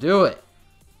 let's do it.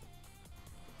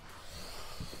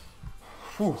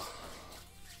 Whew.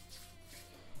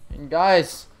 And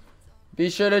guys, be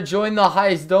sure to join the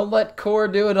heist. Don't let Core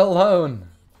do it alone.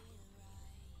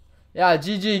 Yeah,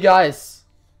 GG guys.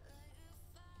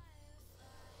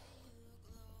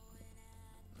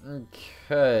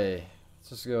 Okay, let's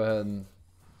just go ahead and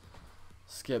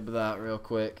skip that real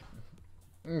quick.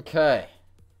 Okay,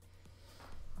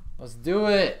 let's do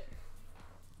it.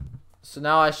 So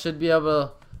now I should be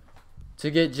able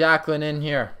to get Jacqueline in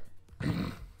here.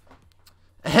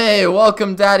 Hey,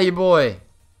 welcome, Daddy Boy.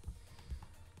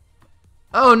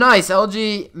 Oh, nice.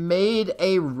 LG made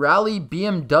a rally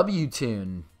BMW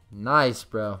tune. Nice,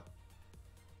 bro.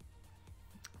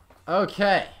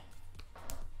 Okay.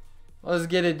 Let's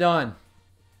get it done.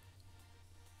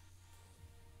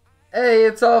 Hey,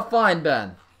 it's all fine,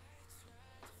 Ben.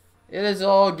 It is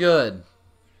all good.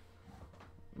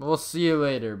 We'll see you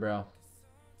later, bro.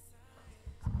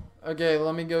 Okay,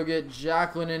 let me go get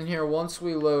Jacqueline in here once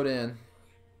we load in.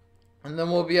 And then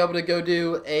we'll be able to go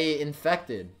do a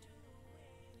infected.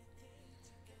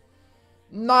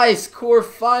 Nice, Core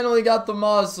finally got the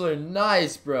Mosler.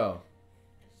 Nice, bro.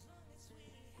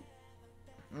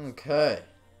 Okay.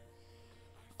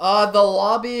 The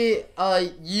lobby,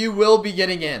 you will be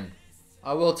getting in.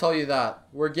 I will tell you that.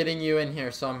 We're getting you in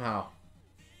here somehow.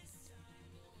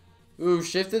 Ooh,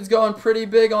 Shifted's going pretty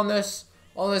big on this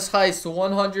heist.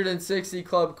 160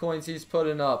 club coins he's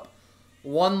putting up.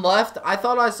 One left. I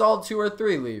thought I saw 2 or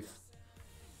 3 leave.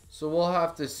 So we'll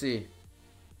have to see.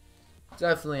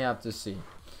 Definitely have to see.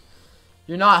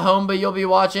 You're not home, but you'll be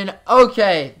watching.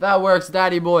 Okay, that works,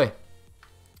 Daddy Boy.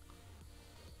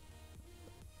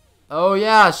 Oh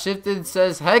yeah, Shifted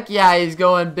says, heck yeah, he's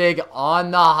going big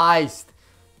on the heist.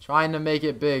 Trying to make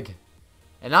it big.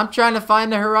 And I'm trying to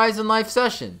find the Horizon Life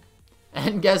session.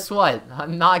 And guess what?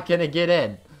 I'm not going to get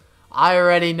in. I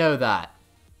already know that.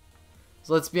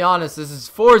 So let's be honest, this is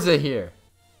Forza here.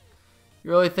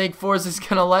 You really think Forza's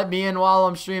going to let me in while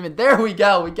I'm streaming? There we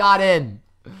go, we got in.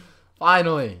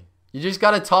 Finally. You just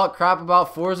got to talk crap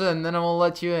about Forza and then I will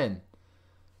let you in.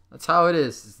 That's how it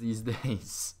is these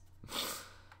days.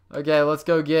 Okay, let's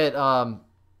go get,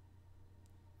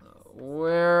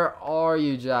 where are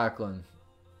you, Jacqueline?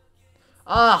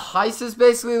 Heist is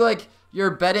basically like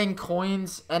you're betting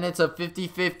coins and it's a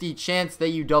 50-50 chance that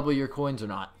you double your coins or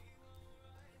not.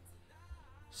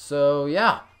 So,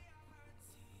 yeah.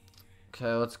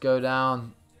 Okay, let's go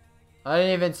down. I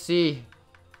didn't even see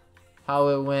how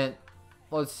it went.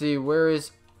 Let's see, where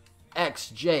is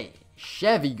XJ?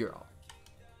 Chevy Girl.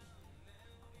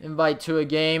 Invite to a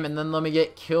game, and then let me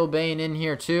get Killbane in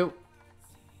here too.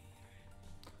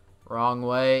 Wrong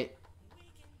way.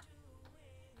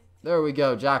 There we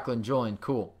go. Jacqueline joined.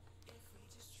 Cool.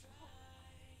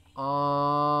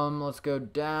 Let's go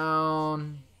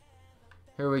down.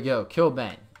 Here we go.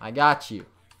 Killbane. I got you.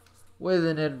 With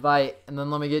an invite, and then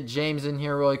let me get James in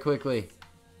here really quickly.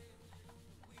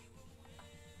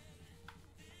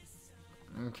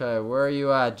 Okay, where are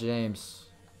you at, James?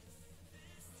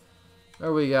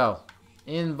 There we go.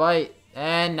 Invite.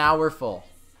 And now we're full.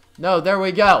 No, there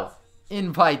we go.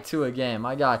 Invite to a game.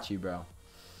 I got you, bro.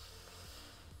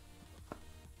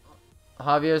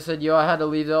 Javier said, yo, I had to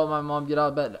leave to help my mom get out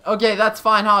of bed. Okay, that's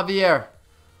fine, Javier.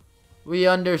 We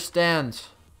understand.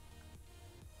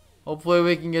 Hopefully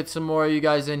we can get some more of you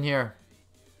guys in here.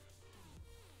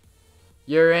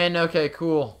 You're in? Okay,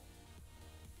 cool.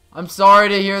 I'm sorry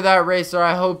to hear that, Racer.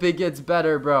 I hope it gets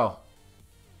better, bro.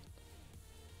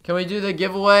 Can we do the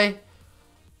giveaway?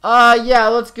 Yeah,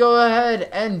 let's go ahead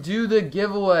and do the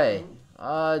giveaway.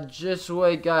 Just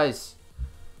wait, guys.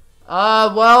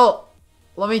 Well,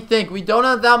 let me think. We don't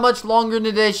have that much longer in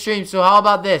today's stream, so how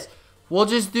about this? We'll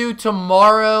just do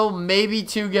tomorrow, maybe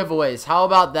 2 giveaways. How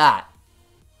about that?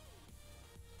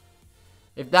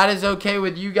 If that is okay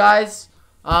with you guys,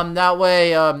 that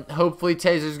way, hopefully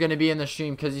Taser's going to be in the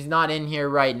stream because he's not in here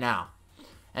right now.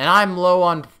 And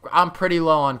I'm pretty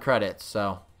low on credits,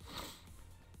 so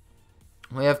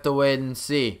we have to wait and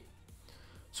see.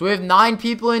 So we have 9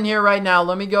 people in here right now.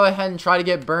 Let me go ahead and try to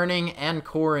get Burning and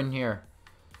Core in here.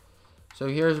 So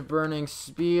here's Burning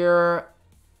Spear,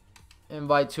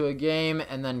 invite to a game,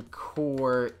 and then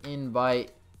Core,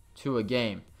 invite to a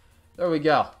game. There we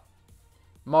go.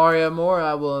 Mario Moore,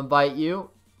 I will invite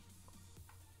you.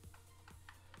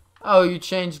 Oh, you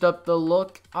changed up the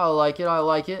look. I like it, I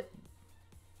like it.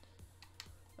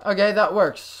 Okay, that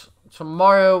works.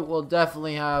 Tomorrow we'll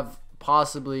definitely have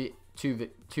possibly two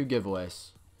giveaways.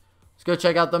 Let's go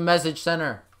check out the message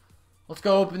center. Let's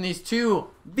go open these 2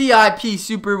 VIP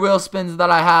super wheel spins that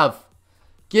I have.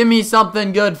 Give me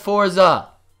something good, Forza.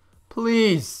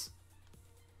 Please.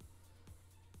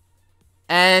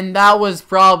 And that was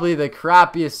probably the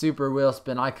crappiest super wheel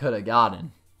spin I could have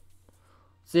gotten.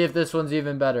 See if this one's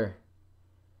even better.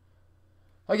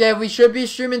 Okay, we should be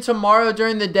streaming tomorrow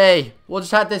during the day. We'll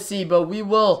just have to see, but we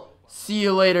will see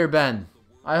you later, Ben.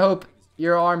 I hope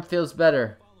your arm feels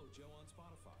better.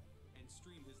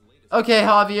 Okay,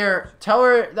 Javier, tell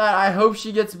her that I hope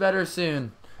she gets better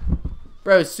soon.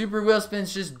 Bro, super wheel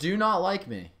spins just do not like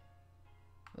me.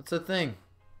 That's the thing.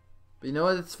 But you know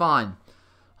what? It's fine.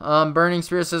 Burning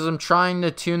Spirit says, I'm trying to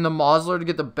tune the Mosler to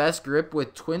get the best grip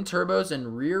with twin turbos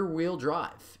and rear wheel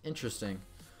drive. Interesting.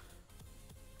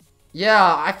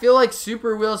 Yeah, I feel like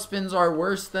super wheel spins are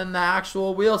worse than the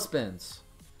actual wheel spins.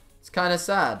 It's kind of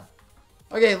sad.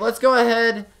 Okay, let's go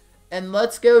ahead and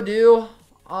let's go do,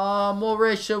 what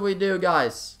race should we do,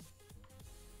 guys?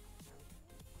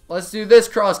 Let's do this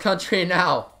cross country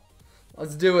now.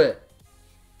 Let's do it.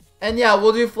 And yeah,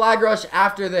 we'll do Flag Rush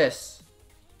after this.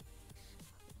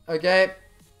 Okay?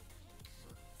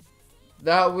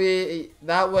 That way,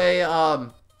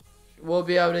 we'll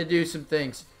be able to do some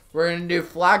things. We're going to do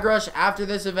Flag Rush after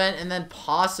this event and then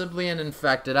possibly an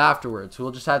Infected afterwards.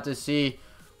 We'll just have to see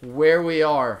where we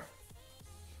are.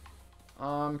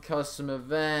 Custom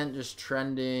event, just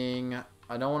trending.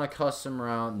 I don't want a custom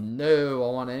round. No,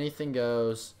 I want anything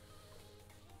goes.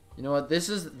 You know what? These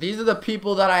are the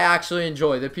people that I actually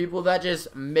enjoy. The people that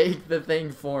just make the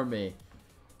thing for me.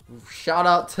 Shout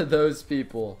out to those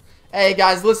people. Hey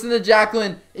guys, listen to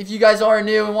Jacqueline. If you guys are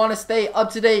new and want to stay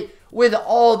up to date with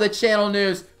all the channel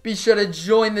news, be sure to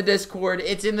join the Discord.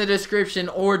 It's in the description,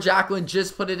 or Jacqueline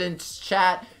just put it in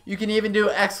chat. You can even do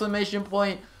exclamation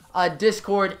point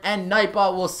Discord, and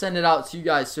Nightbot will send it out to you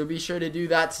guys. So be sure to do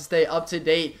that to stay up to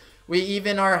date. We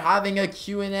even are having a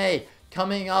Q&A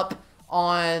coming up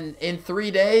in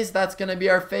 3 days. That's going to be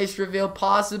our face reveal,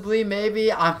 possibly,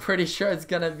 maybe. I'm pretty sure it's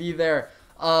going to be there.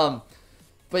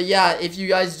 But yeah, if you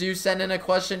guys do send in a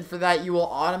question for that, you will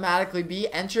automatically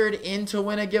be entered in to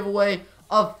win a giveaway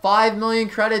of 5 million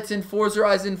credits in Forza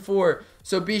Horizon 4.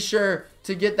 So be sure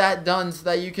to get that done so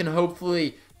that you can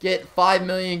hopefully get 5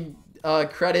 million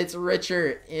credits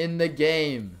richer in the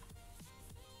game.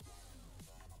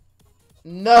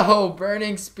 No,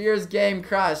 Burning Spears game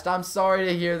crashed. I'm sorry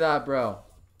to hear that, bro.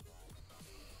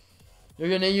 You're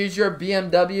gonna use your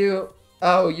BMW?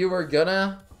 Oh, you were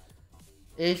gonna?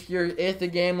 If the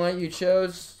game let you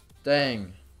chose?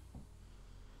 Dang.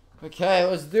 Okay,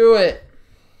 let's do it.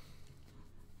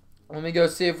 Let me go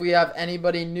see if we have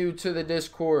anybody new to the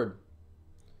Discord.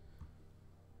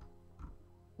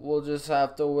 We'll just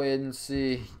have to wait and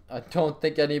see. I don't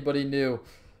think anybody new.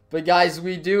 But guys,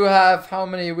 we do have, how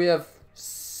many? We have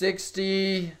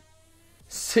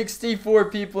 64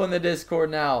 people in the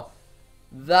Discord now.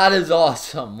 That is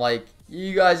awesome. Like,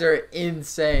 you guys are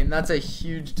insane. That's a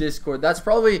huge Discord. That's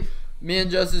probably me and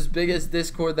Joseph's biggest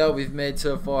Discord that we've made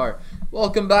so far.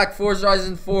 Welcome back, Forza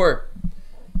Horizon 4.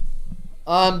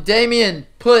 Damien,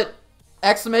 put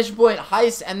exclamation point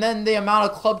heist and then the amount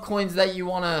of club coins that you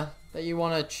wanna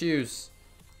choose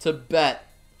to bet.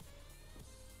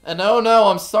 And oh no,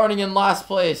 I'm starting in last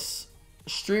place.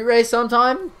 Street race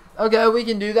sometime? Okay, we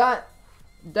can do that.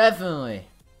 Definitely.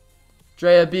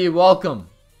 Drea B, welcome.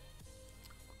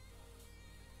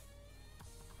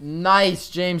 Nice,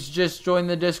 James just joined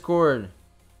the Discord.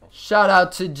 Shout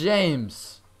out to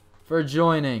James for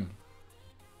joining.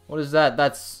 What is that?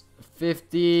 That's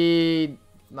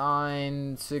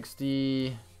 59,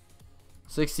 60,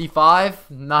 65?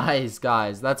 Nice,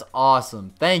 guys. That's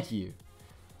awesome. Thank you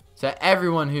to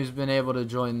everyone who's been able to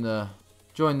join the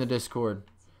Discord.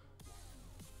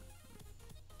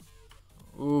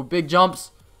 Ooh, big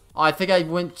jumps. Oh, I think I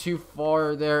went too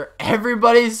far there.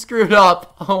 Everybody's screwed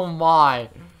up. Oh my.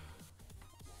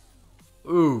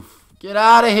 Oof. Get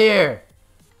out of here.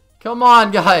 Come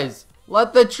on, guys.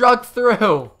 Let the truck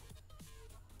through.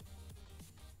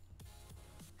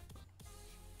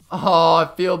 Oh, I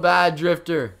feel bad,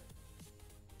 Drifter.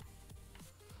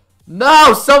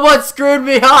 No, someone screwed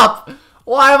me up.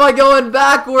 Why am I going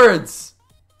backwards?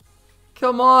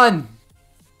 Come on.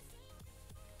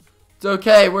 It's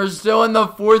okay. We're still in the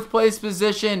 4th place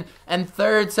position, and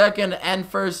 3rd, 2nd, and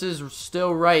 1st is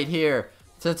still right here.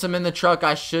 Since I'm in the truck,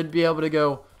 I should be able to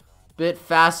go a bit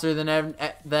faster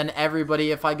than everybody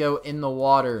if I go in the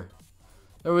water.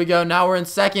 There we go. Now we're in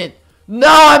 2nd. No,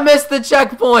 I missed the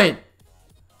checkpoint.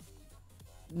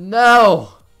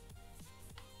 No.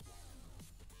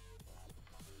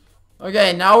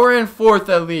 Okay, now we're in 4th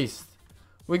at least.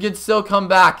 We could still come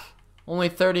back. Only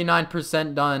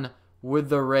 39% done with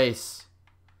the race.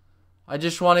 I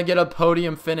just want to get a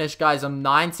podium finish, guys. I'm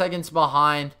 9 seconds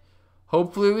behind.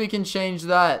 Hopefully we can change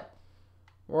that.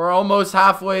 We're almost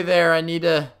halfway there. I need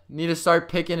to Need to start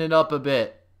picking it up a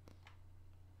bit.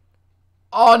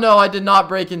 Oh no, I did not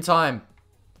break in time.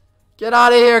 Get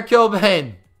out of here,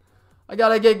 Kilbane. I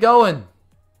gotta get going.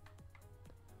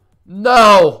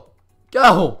 No.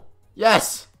 Go.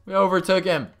 Yes. We overtook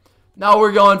him. Now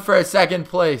we're going for a second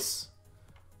place.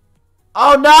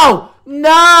 Oh no.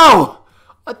 No.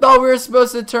 I thought we were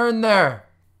supposed to turn there.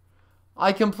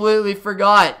 I completely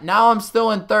forgot. Now I'm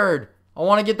still in third. I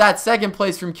want to get that second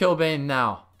place from Kilbane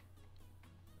now.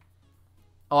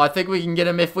 Oh, I think we can get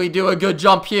him if we do a good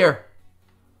jump here.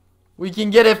 We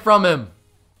can get it from him.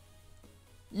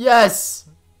 Yes.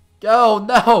 Go.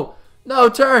 No. No,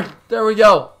 turn. There we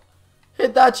go.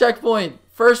 Hit that checkpoint.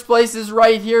 First place is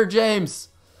right here, James.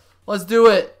 Let's do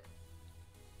it.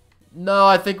 No,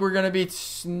 I think we're going to be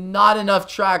not enough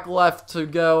track left to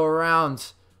go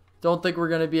around. Don't think we're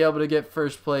going to be able to get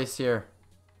first place here.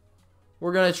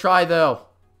 We're going to try, though.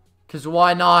 Because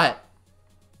why not?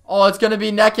 Oh, it's going to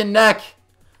be neck and neck.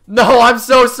 No, I'm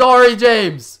so sorry,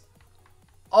 James.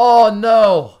 Oh,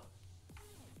 no.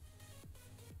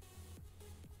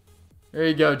 There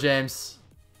you go, James.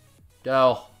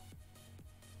 Go.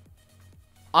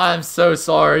 I'm so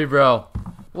sorry, bro.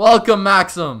 Welcome,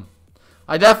 Maxim.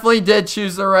 I definitely did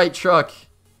choose the right truck.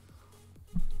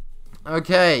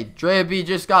 Okay, Drea B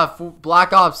just got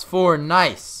Black Ops 4.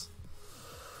 Nice.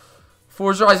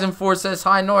 Forza Horizon 4 says,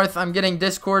 hi, North. I'm getting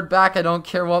Discord back. I don't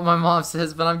care what my mom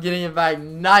says, but I'm getting it back.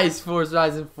 Nice, Forza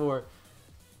Horizon 4.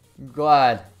 I'm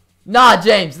glad. Nah,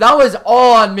 James, that was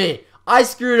all on me. I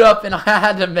screwed up and I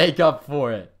had to make up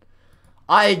for it.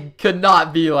 I could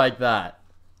not be like that.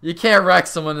 You can't wreck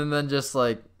someone and then just,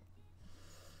 like,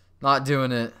 not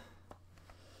doing it.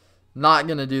 Not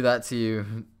gonna do that to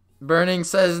you. Burning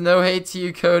says, no hate to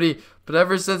you, Cody, but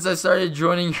ever since I started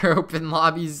joining your open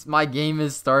lobbies, my game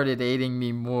has started hating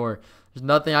me more. There's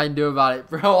nothing I can do about it.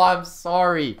 Bro, I'm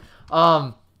sorry.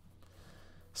 It's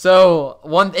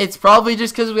probably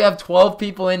just because we have 12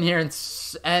 people in here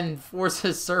and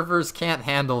Forza's servers can't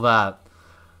handle that.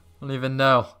 I don't even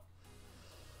know.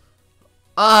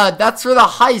 That's for the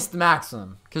heist,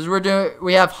 Maxim, because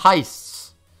we have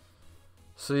heists.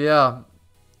 So yeah,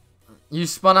 you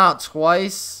spun out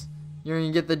twice. You're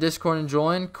gonna get the Discord and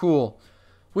join. Cool.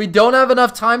 We don't have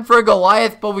enough time for a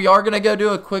Goliath, but we are gonna go do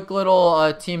a quick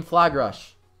little team flag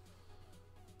rush.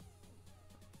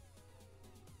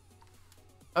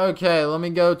 Okay, let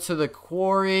me go to the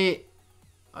quarry.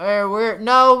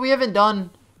 No, we haven't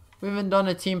done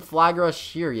a team flag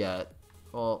rush here yet.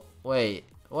 Well, wait,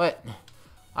 what?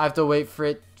 I have to wait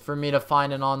for me to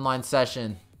find an online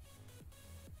session.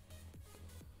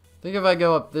 I think if I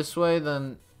go up this way,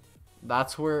 then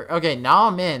that's where. Okay, now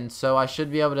I'm in, so I should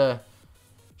be able to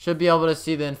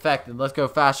see the infected. Let's go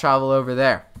fast travel over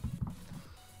there.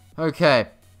 Okay.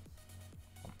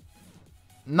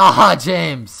 Nah,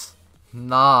 James.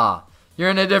 Nah. You're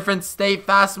in a different state,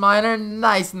 Fast Miner.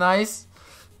 Nice, nice.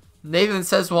 Nathan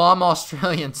says, well, I'm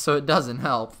Australian, so it doesn't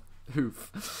help.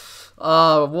 Oof.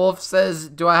 Wolf says,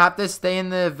 do I have to stay in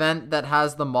the event that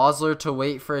has the Mosler to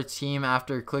wait for a team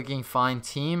after clicking find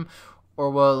team? Or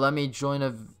will it let me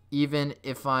join even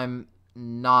if I'm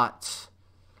not?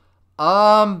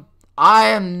 I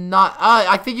am not.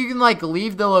 I think you can, like,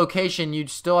 leave the location.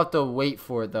 You'd still have to wait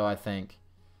for it, though, I think.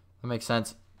 That makes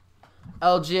sense.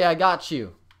 LG, I got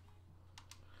you.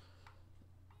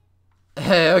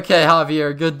 Hey, okay,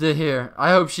 Javier. Good to hear.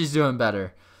 I hope she's doing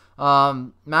better.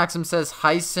 Maxim says,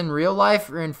 heists in real life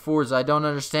or in Forza? I don't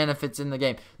understand if it's in the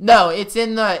game. No, it's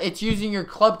it's using your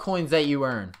club coins that you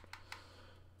earn.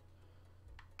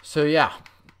 So, yeah.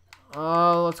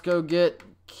 Let's go get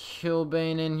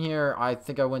Kilbane in here. I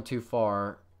think I went too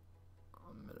far.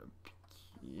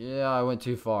 Yeah, I went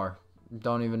too far.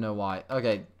 Don't even know why.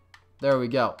 Okay, there we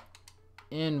go.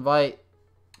 Invite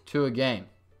to a game.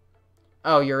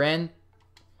 Oh, you're in?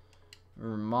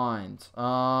 Never mind.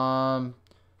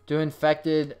 Do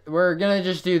infected. We're gonna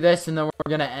just do this and then we're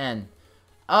gonna end.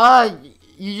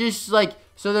 You just, like,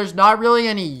 so there's not really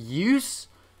any use.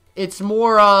 It's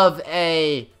more of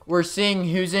a, we're seeing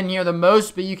who's in here the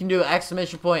most, but you can do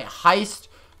exclamation point heist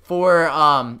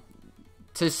for,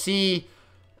 to see,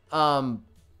 oh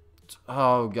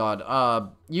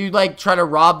god, you, like, try to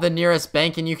rob the nearest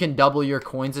bank and you can double your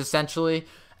coins, essentially.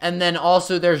 And then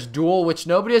also there's duel, which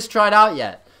nobody has tried out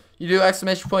yet. You do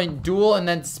exclamation point duel and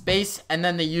then space and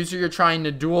then the user you're trying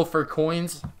to duel for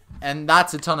coins. And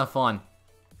that's a ton of fun.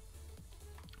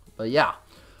 But yeah.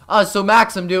 So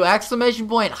Maxim, do exclamation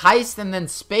point heist and then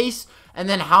space and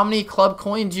then how many club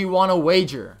coins you want to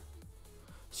wager.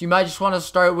 So you might just want to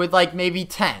start with, like, maybe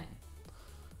 10.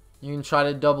 You can try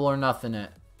to double or nothing it.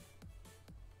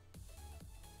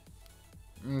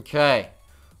 Okay.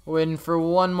 Waiting for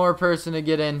one more person to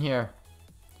get in here.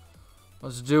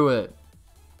 Let's do it.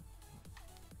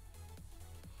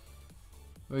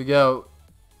 Here we go.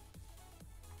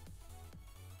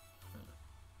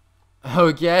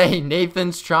 Okay,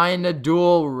 Nathan's trying to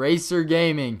duel Racer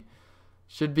Gaming.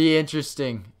 Should be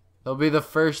interesting. They'll be the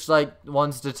first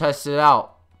ones to test it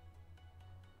out.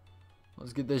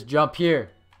 Let's get this jump here.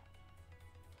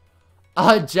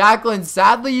 Jacqueline,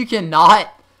 sadly you cannot.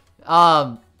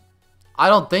 I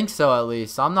don't think so, at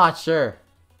least. I'm not sure.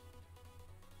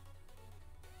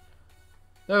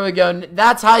 There we go.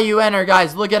 That's how you enter,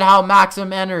 guys. Look at how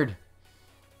Maxim entered.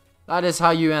 That is how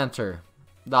you enter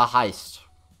the heist.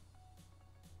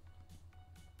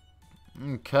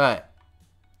 Okay.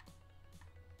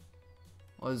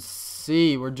 Let's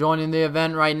see. We're joining the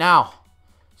event right now.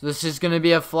 So this is going to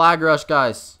be a flag rush,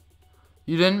 guys.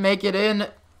 You didn't make it in?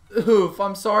 Oof.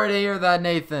 I'm sorry to hear that,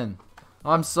 Nathan.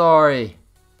 I'm sorry.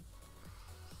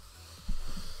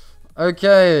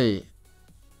 Okay.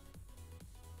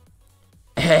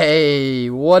 Hey,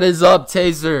 what is up,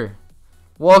 Taser?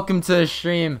 Welcome to the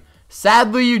stream.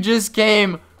 Sadly, you just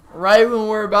came right when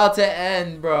we're about to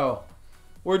end, bro.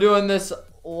 We're doing this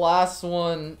last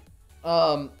one,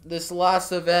 this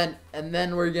last event, and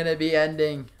then we're gonna be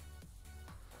ending.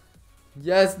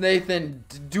 Yes, Nathan,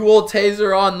 dual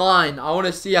Taser online. I want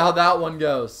to see how that one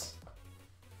goes.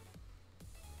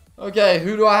 Okay,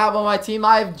 who do I have on my team?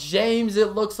 I have James,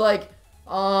 it looks like.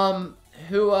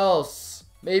 Who else?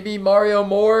 Maybe Mario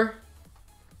Moore?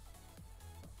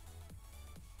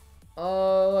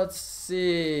 Let's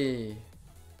see.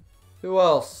 Who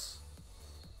else?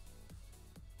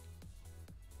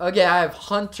 Okay, I have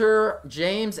Hunter,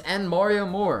 James, and Mario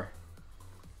Moore.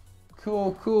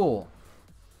 Cool, cool.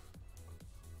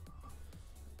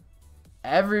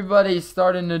 Everybody's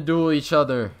starting to duel each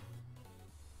other.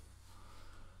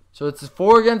 So it's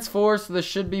 4 against 4, so this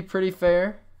should be pretty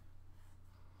fair.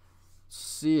 Let's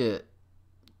see it.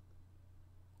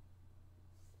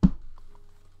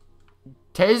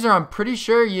 Taser, I'm pretty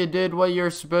sure you did what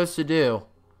you're supposed to do.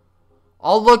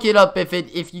 I'll look it up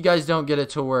if you guys don't get it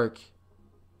to work.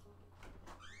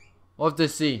 We'll have to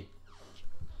see.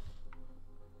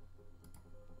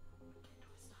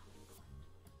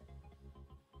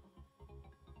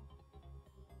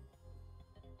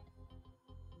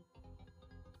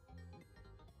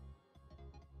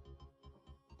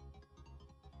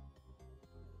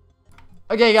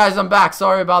 Okay, guys, I'm back.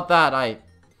 Sorry about that. I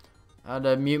had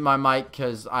to mute my mic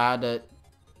because I had to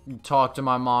talk to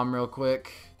my mom real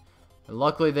quick. And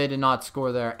luckily, they did not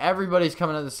score there. Everybody's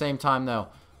coming at the same time, though.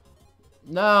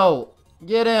 No!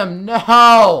 Get him!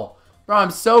 No! Bro,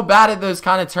 I'm so bad at those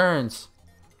kind of turns.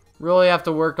 Really have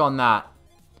to work on that.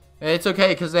 It's okay,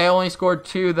 because they only scored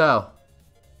 2, though.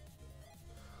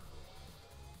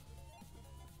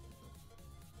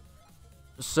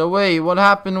 So wait, what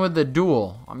happened with the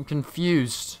duel? I'm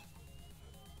confused.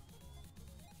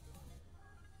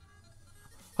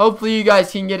 Hopefully you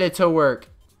guys can get it to work.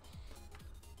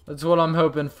 That's what I'm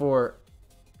hoping for.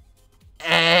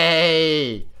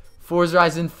 Hey! Forza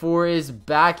Horizon 4 is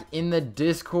back in the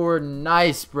Discord.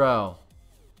 Nice, bro.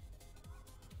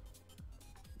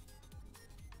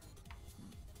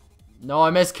 No,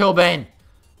 I missed Killbane.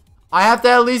 I have to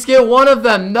at least get one of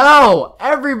them. No!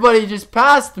 Everybody just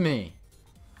passed me.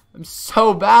 I'm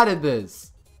so bad at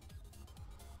this.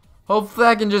 Hopefully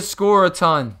I can just score a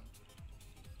ton.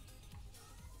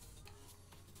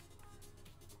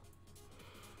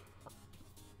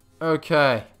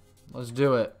 Okay. Let's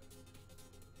do it.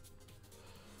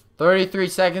 33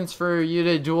 seconds for you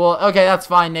to duel. Okay, that's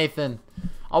fine, Nathan.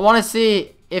 I want to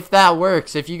see if that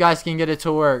works. If you guys can get it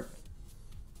to work.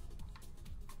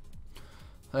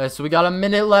 Okay, so we got a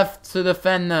minute left to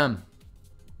defend them.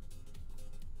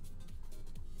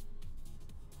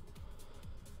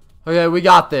 Okay, we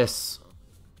got this.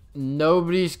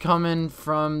 Nobody's coming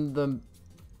from the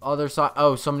other side.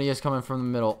 Oh, somebody is coming from the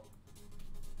middle.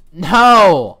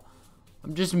 No!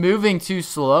 I'm just moving too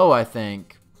slow, I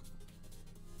think.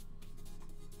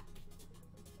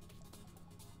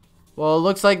 Well, it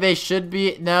looks like they should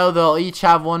be. No, they'll each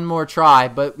have one more try,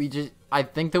 but I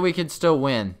think that we could still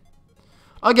win.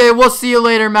 Okay, we'll see you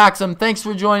later, Maxim. Thanks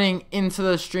for joining into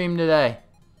the stream today.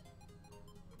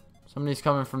 Somebody's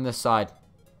coming from this side.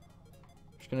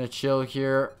 Gonna chill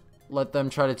here, let them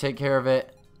try to take care of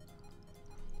it.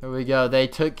 There we go, they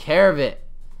took care of it.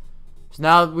 So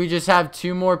now we just have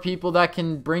 2 more people that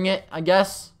can bring it, I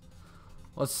guess.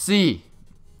 Let's see.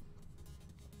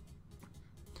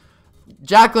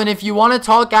 Jacqueline, if you want to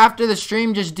talk after the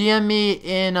stream, just DM me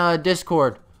in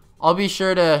Discord. I'll be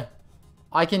sure to,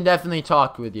 I can definitely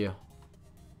talk with you.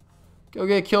 Go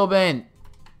get Killbane.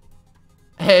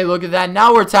 Hey, look at that.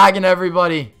 Now we're tagging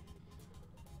everybody.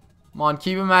 Come on,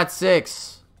 keep him at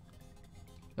 6.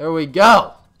 There we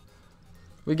go.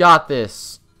 We got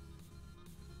this.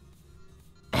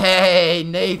 Hey,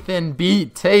 Nathan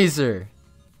beat Taser.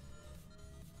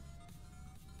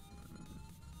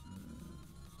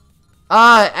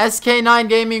 SK9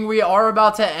 Gaming, we are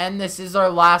about to end. This is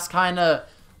our last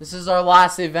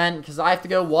event because I have to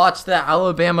go watch the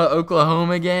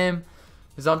Alabama-Oklahoma game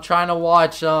because I'm trying to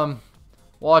watch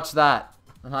that,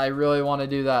 and I really want to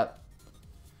do that.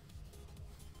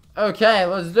 Okay,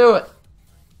 let's do it.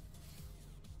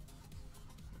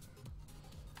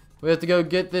 We have to go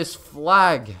get this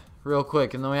flag real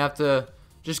quick, and then we have to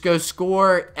just go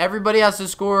score. Everybody has to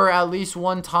score at least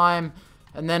 1 time,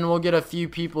 and then we'll get a few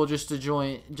people just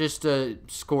to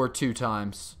score 2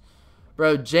 times.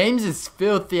 Bro, James is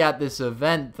filthy at this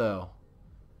event, though.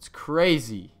 It's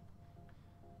crazy.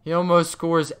 He almost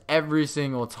scores every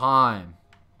single time.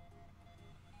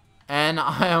 And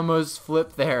I almost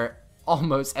flipped there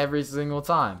almost every single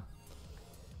time.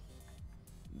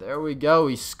 There we go.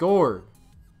 He scored.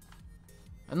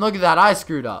 And look at that. I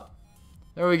screwed up.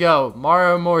 There we go.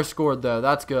 Mario Moore scored, though.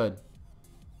 That's good.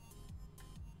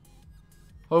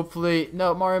 Hopefully.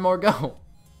 No, Mario Moore, go.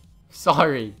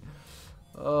 Sorry.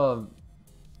 No.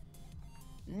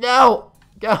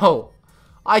 Go.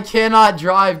 I cannot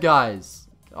drive, guys.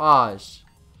 Gosh.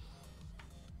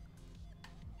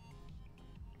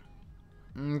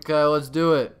 Okay, let's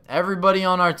do it. Everybody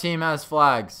on our team has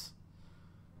flags.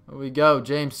 There we go.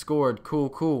 James scored. Cool,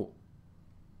 cool.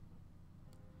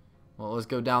 Well, let's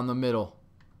go down the middle.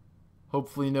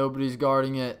 Hopefully nobody's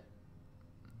guarding it.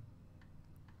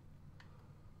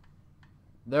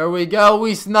 There we go.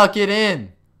 We snuck it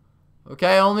in.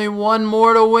 Okay, only 1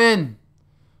 more to win.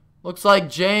 Looks like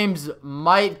James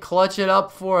might clutch it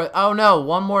up for it. Oh, no.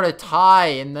 1 more to tie,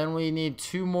 and then we need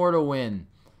 2 more to win.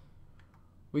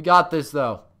 We got this,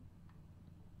 though.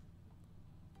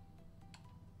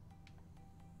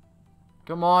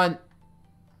 Come on.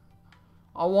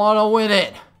 I want to win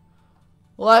it.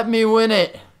 Let me win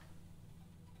it.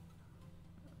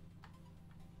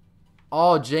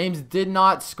 Oh, James did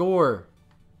not score.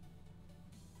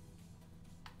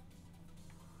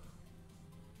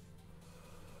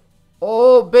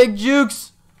 Oh, big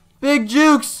jukes. Big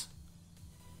jukes.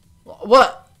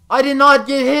 What? I did not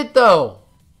get hit, though.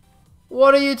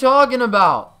 What are you talking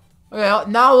about? Okay,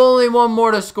 now only 1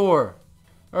 more to score.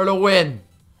 Or to win.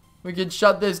 We can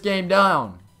shut this game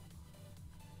down.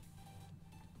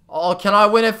 Oh, can I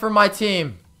win it for my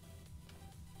team?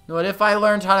 What if I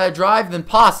learned how to drive? Then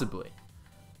possibly.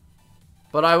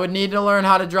 But I would need to learn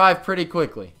how to drive pretty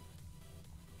quickly.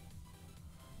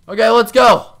 Okay, let's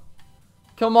go.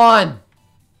 Come on.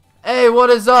 Hey, what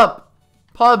is up?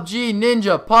 PUBG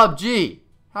Ninja, PUBG.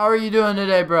 How are you doing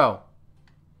today, bro?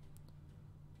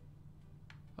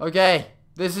 Okay,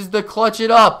 this is the clutch it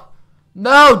up.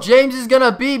 No, James is going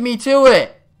to beat me to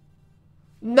it.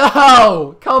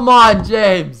 No, come on,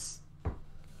 James.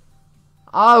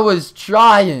 I was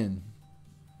trying.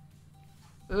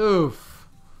 Oof.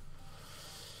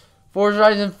 Forza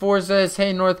Horizon 4 says,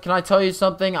 hey, North, can I tell you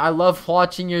something? I love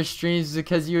watching your streams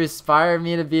because you inspire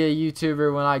me to be a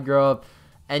YouTuber when I grow up.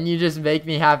 And you just make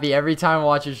me happy every time I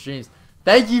watch your streams.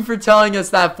 Thank you for telling us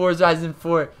that, Forza Horizon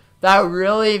 4. That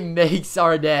really makes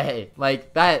our day.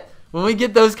 Like, that, when we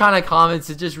get those kind of comments,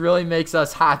 it just really makes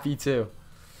us happy, too.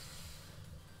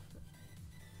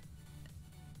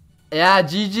 Yeah,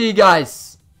 GG,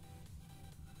 guys.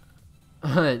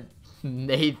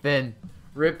 Nathan.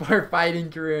 Rip our fighting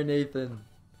career, Nathan.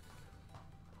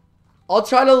 I'll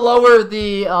try to lower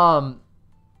the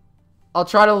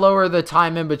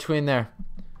time in between there.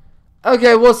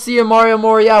 Okay, we'll see you, Mario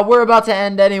Moore. Yeah, we're about to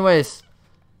end anyways.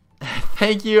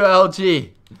 Thank you,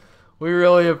 LG. We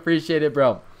really appreciate it,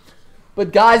 bro.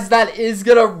 But guys, that is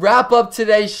going to wrap up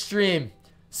today's stream.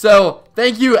 So,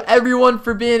 thank you everyone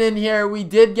for being in here. We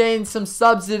did gain some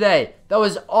subs today. That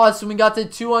was awesome. We got to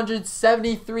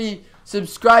 273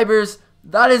 subscribers.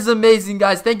 That is amazing,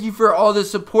 guys. Thank you for all the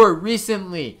support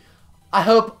recently. I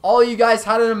hope all you guys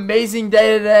had an amazing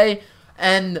day today.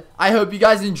 And I hope you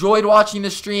guys enjoyed watching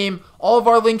the stream. All of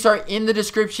our links are in the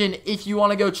description if you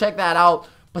want to go check that out.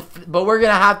 But we're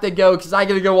going to have to go because I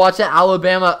got to go watch that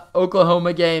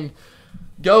Alabama-Oklahoma game.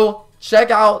 Go check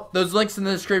out those links in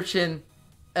the description.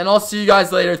 And I'll see you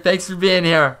guys later. Thanks for being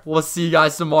here. We'll see you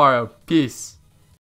guys tomorrow. Peace.